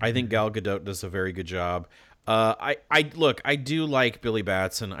movies. I think Gal Gadot does a very good job. I do like Billy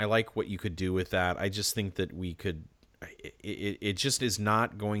Batson. I like what you could do with that. I just think that we could. It just is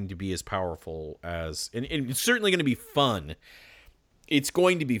not going to be as powerful as, and it's certainly going to be fun. It's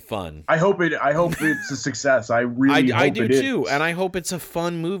going to be fun. I hope it's a success. I really hope I do too, and I hope it's a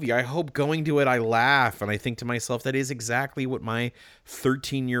fun movie. I hope going to it I laugh, and I think to myself that is exactly what my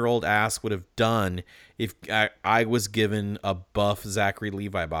 13-year-old ass would have done if I was given a buff Zachary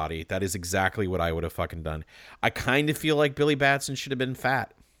Levi body. That is exactly what I would have fucking done. I kind of feel like Billy Batson should have been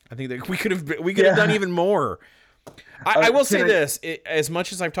fat. I think that we could have done even more. I will say this, as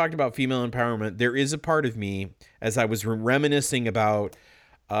much as I've talked about female empowerment, there is a part of me, as I was reminiscing about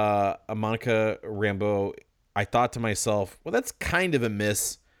Monica Rambeau, I thought to myself, well, that's kind of a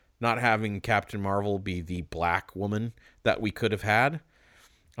miss not having Captain Marvel be the black woman that we could have had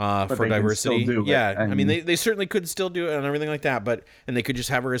for diversity. I mean, they certainly could still do it and everything like that, and they could just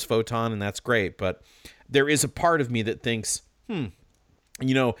have her as Photon, and that's great. But there is a part of me that thinks,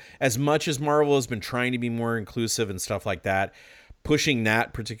 as much as Marvel has been trying to be more inclusive and stuff like that, pushing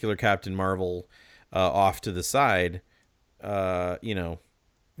that particular Captain Marvel off to the side,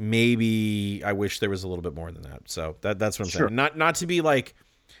 maybe I wish there was a little bit more than that. So that's what I'm saying. Not to be like,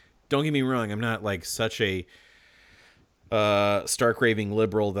 don't get me wrong, I'm not like such a stark raving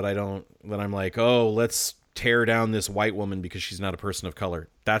liberal that I'm like, oh, let's tear down this white woman because she's not a person of color.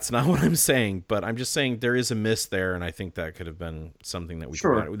 That's not what I'm saying, but I'm just saying there is a miss there, and I think that could have been something that we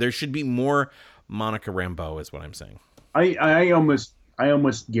could. There should be more Monica Rambeau, is what I'm saying. I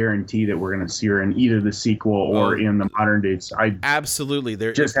almost guarantee that we're going to see her in either the sequel or in the modern dates. I absolutely.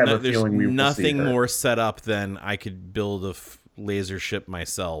 There's nothing more set up than I could build a laser ship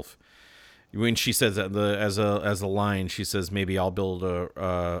myself. When she says that as a line, she says, maybe I'll build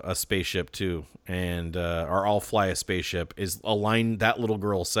a spaceship too, and or I'll fly a spaceship, is a line that little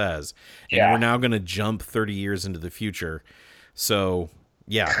girl says. And we're now going to jump 30 years into the future. So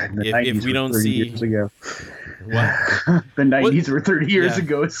yeah, God, if we don't see years ago. What? The 90s were 30 years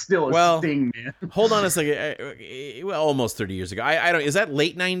ago. It's still a thing, man. Hold on a second. Well, almost 30 years ago. I don't. Is that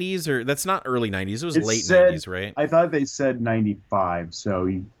late 90s or that's not early 90s? It was late 90s, right? I thought they said 95. So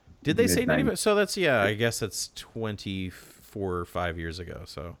did they say 95? So that's I guess that's 24 or 5 years ago.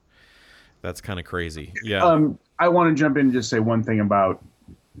 So that's kind of crazy. Yeah. I want to jump in and just say one thing about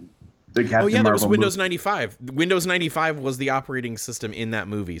the Captain Marvel. There was Windows 95. Windows 95 was the operating system in that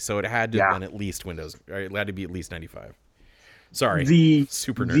movie, so it had to have been at least Windows. It had to be at least 95. Sorry,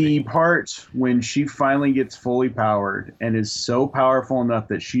 super nerdy. The part when she finally gets fully powered and is so powerful enough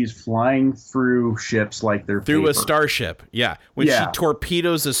that she's flying through ships like they're through a starship. Yeah, when she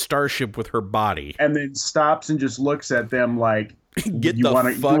torpedoes a starship with her body, and then stops and just looks at them like, "Get you want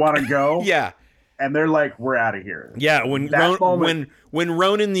to go?" Yeah. And they're like, "We're out of here." Yeah, when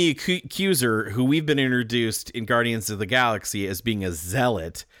Ronan the Accuser, who we've been introduced in Guardians of the Galaxy as being a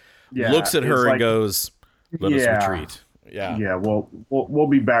zealot, looks at her and goes, "Let us retreat." Yeah, yeah. We'll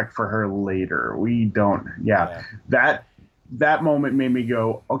be back for her later. We don't. Yeah, that moment made me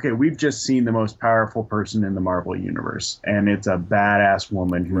go, "Okay, we've just seen the most powerful person in the Marvel universe, and it's a badass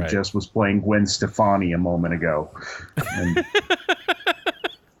woman who just was playing Gwen Stefani a moment ago." And,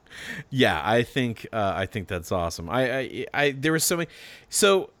 yeah, I think that's awesome. I there was so many.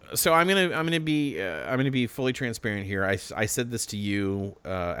 So I'm gonna be fully transparent here. I said this to you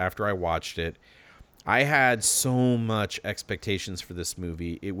after I watched it. I had so much expectations for this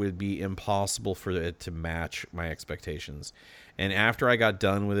movie. It would be impossible for it to match my expectations. And after I got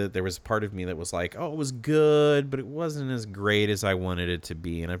done with it, there was a part of me that was like, oh, it was good, but it wasn't as great as I wanted it to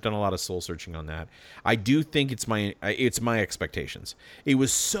be. And I've done a lot of soul searching on that. I do think it's my expectations. It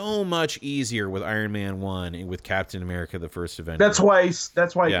was so much easier with Iron Man 1 and with Captain America: The First Avenger. That's why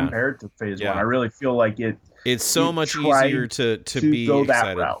I compared it to Phase 1. I really feel like it's so much easier to be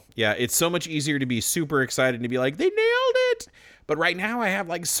excited. Yeah, it's so much easier to be super excited and to be like, they nailed it. But right now I have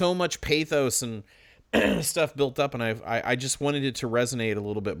like so much pathos and stuff built up, and I just wanted it to resonate a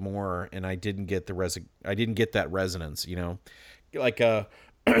little bit more, and I didn't get that resonance, you know, like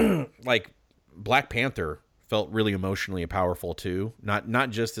like Black Panther felt really emotionally powerful too, not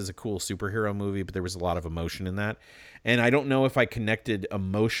just as a cool superhero movie, but there was a lot of emotion in that, and I don't know if I connected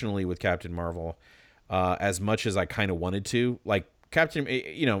emotionally with Captain Marvel as much as I kind of wanted to. Like Captain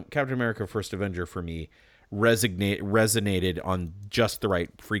America: First Avenger for me resonated on just the right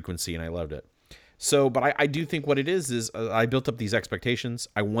frequency, and I loved it. So, but I do think what it is I built up these expectations.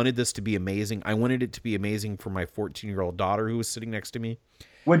 I wanted this to be amazing. I wanted it to be amazing for my 14-year-old daughter who was sitting next to me.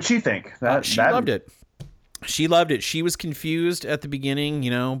 What'd she think? She loved it. She loved it. She was confused at the beginning, you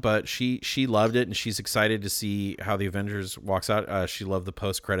know, but she loved it, and she's excited to see how the Avengers walks out. She loved the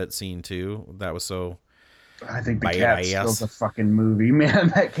post-credit scene too. That was so. I think the cat steals the fucking movie,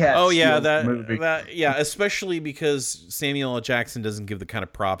 man. That cat. Oh yeah, that movie. Especially because Samuel L. Jackson doesn't give the kind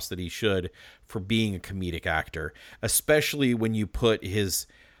of props that he should for being a comedic actor, especially when you put his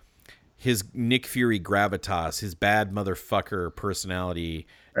Nick Fury gravitas, his bad motherfucker personality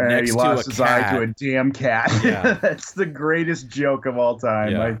next to a cat. He lost his eye to a damn cat. Yeah. That's the greatest joke of all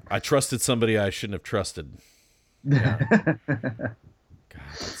time. Yeah. I trusted somebody I shouldn't have trusted. Yeah. God,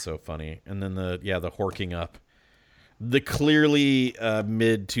 that's so funny. And then the horking up. The clearly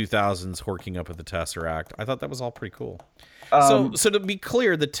mid-2000s horking up of the Tesseract. I thought that was all pretty cool. So to be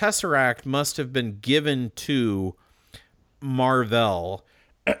clear, the Tesseract must have been given to Mar-Vell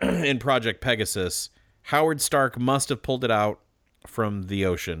in Project Pegasus. Howard Stark must have pulled it out from the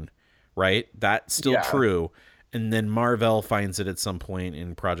ocean, right? That's still true. And then Mar-Vell finds it at some point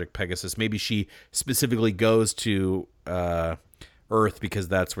in Project Pegasus. Maybe she specifically goes to Earth because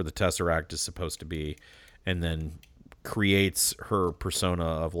that's where the Tesseract is supposed to be, and then creates her persona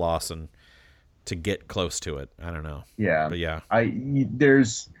of Lawson to get close to it. I don't know. Yeah. But yeah.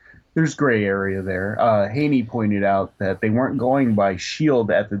 There's gray area there. Haney pointed out that they weren't going by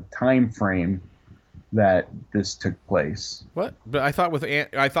S.H.I.E.L.D. at the time frame that this took place. What? But I thought with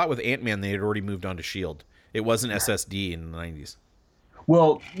Ant-Man they had already moved on to S.H.I.E.L.D. It wasn't SSD in the 90s.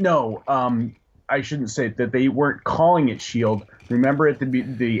 Well, no, I shouldn't say that. They weren't calling it S.H.I.E.L.D. Remember at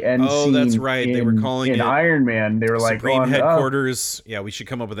the end scene? That's right. They were calling it Iron Man. They were Supreme Headquarters. Yeah, we should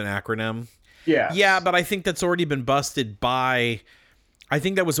come up with an acronym. Yeah. Yeah, but I think that's already been busted by... I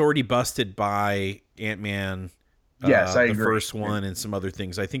think that was already busted by Ant-Man. Yes, I agree. The first one and some other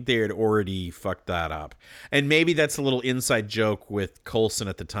things. I think they had already fucked that up. And maybe that's a little inside joke with Coulson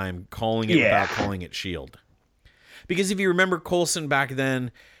at the time, calling it without calling it S.H.I.E.L.D. Because if you remember Coulson back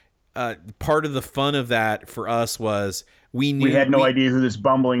then, part of the fun of that for us was we had no idea who this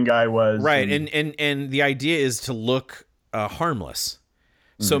bumbling guy was. Right, and the idea is to look harmless.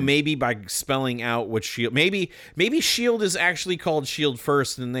 So maybe by spelling out what S.H.I.E.L.D. Maybe S.H.I.E.L.D. is actually called S.H.I.E.L.D.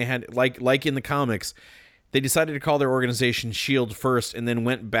 first, and they had like in the comics, they decided to call their organization S.H.I.E.L.D. first, and then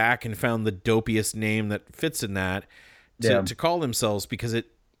went back and found the dopiest name that fits in that to call themselves, because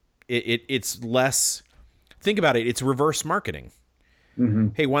it's less. Think about it. It's reverse marketing. Mm-hmm.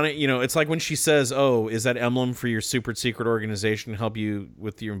 Hey, why don't it's like when she says, "Oh, is that emblem for your super secret organization help you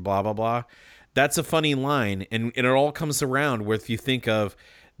with your blah blah blah?" That's a funny line, and it all comes around where if you think of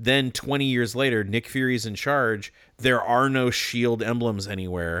then 20 years later, Nick Fury's in charge, there are no S.H.I.E.L.D. emblems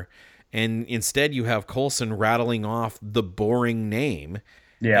anywhere, and instead you have Coulson rattling off the boring name,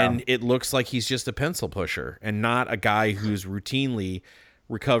 and it looks like he's just a pencil pusher and not a guy who's routinely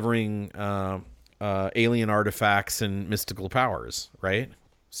recovering alien artifacts and mystical powers, right?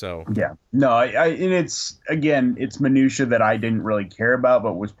 So no, and it's minutia that I didn't really care about,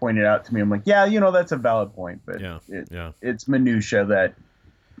 but was pointed out to me. I'm like, that's a valid point, but it's minutia that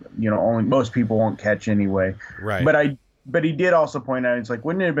only most people won't catch anyway. Right. But he did also point out, it's like,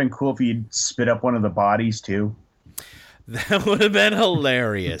 wouldn't it have been cool if he'd spit up one of the bodies too? That would have been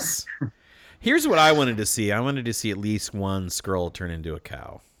hilarious. Here's what I wanted to see. I wanted to see at least one Skrull turn into a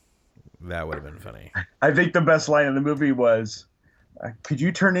cow. That would have been funny. I think the best line in the movie was, could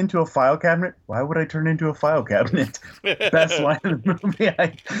you turn into a file cabinet? Why would I turn into a file cabinet? Best line in the movie.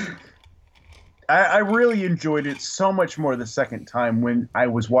 I really enjoyed it so much more the second time when I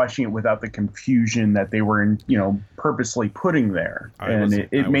was watching it without the confusion that they were purposely putting there. I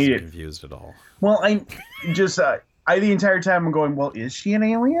wasn't confused at all. Well, I the entire time I'm going, well, is she an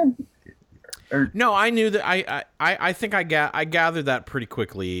alien? No, I knew that. I think I gathered that pretty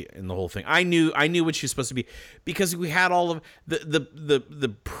quickly in the whole thing. I knew what she was supposed to be, because we had all of the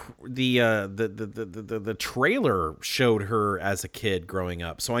trailer showed her as a kid growing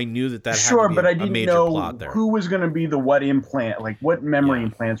up, so I knew that had to be but I didn't know plot there. Who was going to be the what implant, like what memory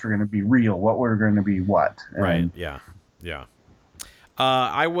implants were going to be real, what were going to be what. Right. Yeah.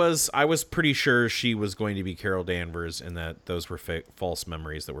 I was pretty sure she was going to be Carol Danvers, and that those were false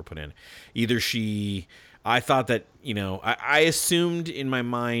memories that were put in. I thought that, I assumed in my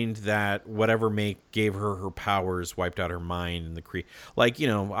mind that whatever gave her powers wiped out her mind, and the Kree,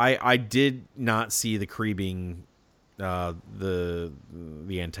 I did not see the Kree being the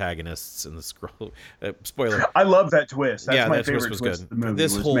antagonists and the Skrull. Spoiler. I love that twist. That's my that favorite twist was twist good. Of the movie.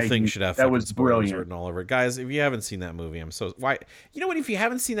 This whole thing should have that was spoilers written all over it. Guys, if you haven't seen that movie, if you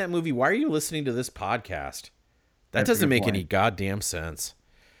haven't seen that movie, why are you listening to this podcast? That doesn't make any goddamn sense.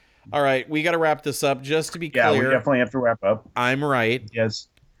 All right, we got to wrap this up. Just to be clear, we definitely have to wrap up. I'm right. Yes.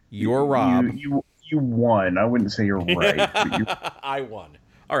 You're Rob. You won. I wouldn't say you're right. I won.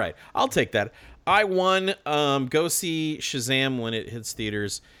 All right, I'll take that. I won. Go see Shazam when it hits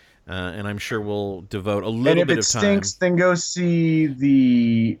theaters, and I'm sure we'll devote a little bit of time. And if it stinks, then go see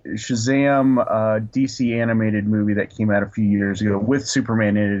the Shazam DC animated movie that came out a few years ago with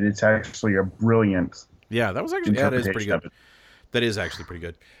Superman in it. It's actually a brilliant. Yeah, that was actually that is pretty good. That is actually pretty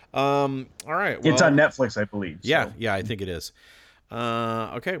good. All right, well, it's on Netflix, I believe. So. Yeah, I think it is.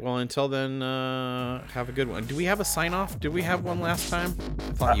 Okay, well, until then, have a good one. Do we have a sign-off? Did we have one last time?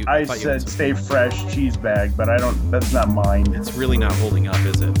 I said stay fresh, cheese bag, but that's not mine. It's really not holding up,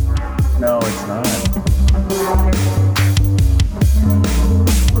 is it? No, it's not.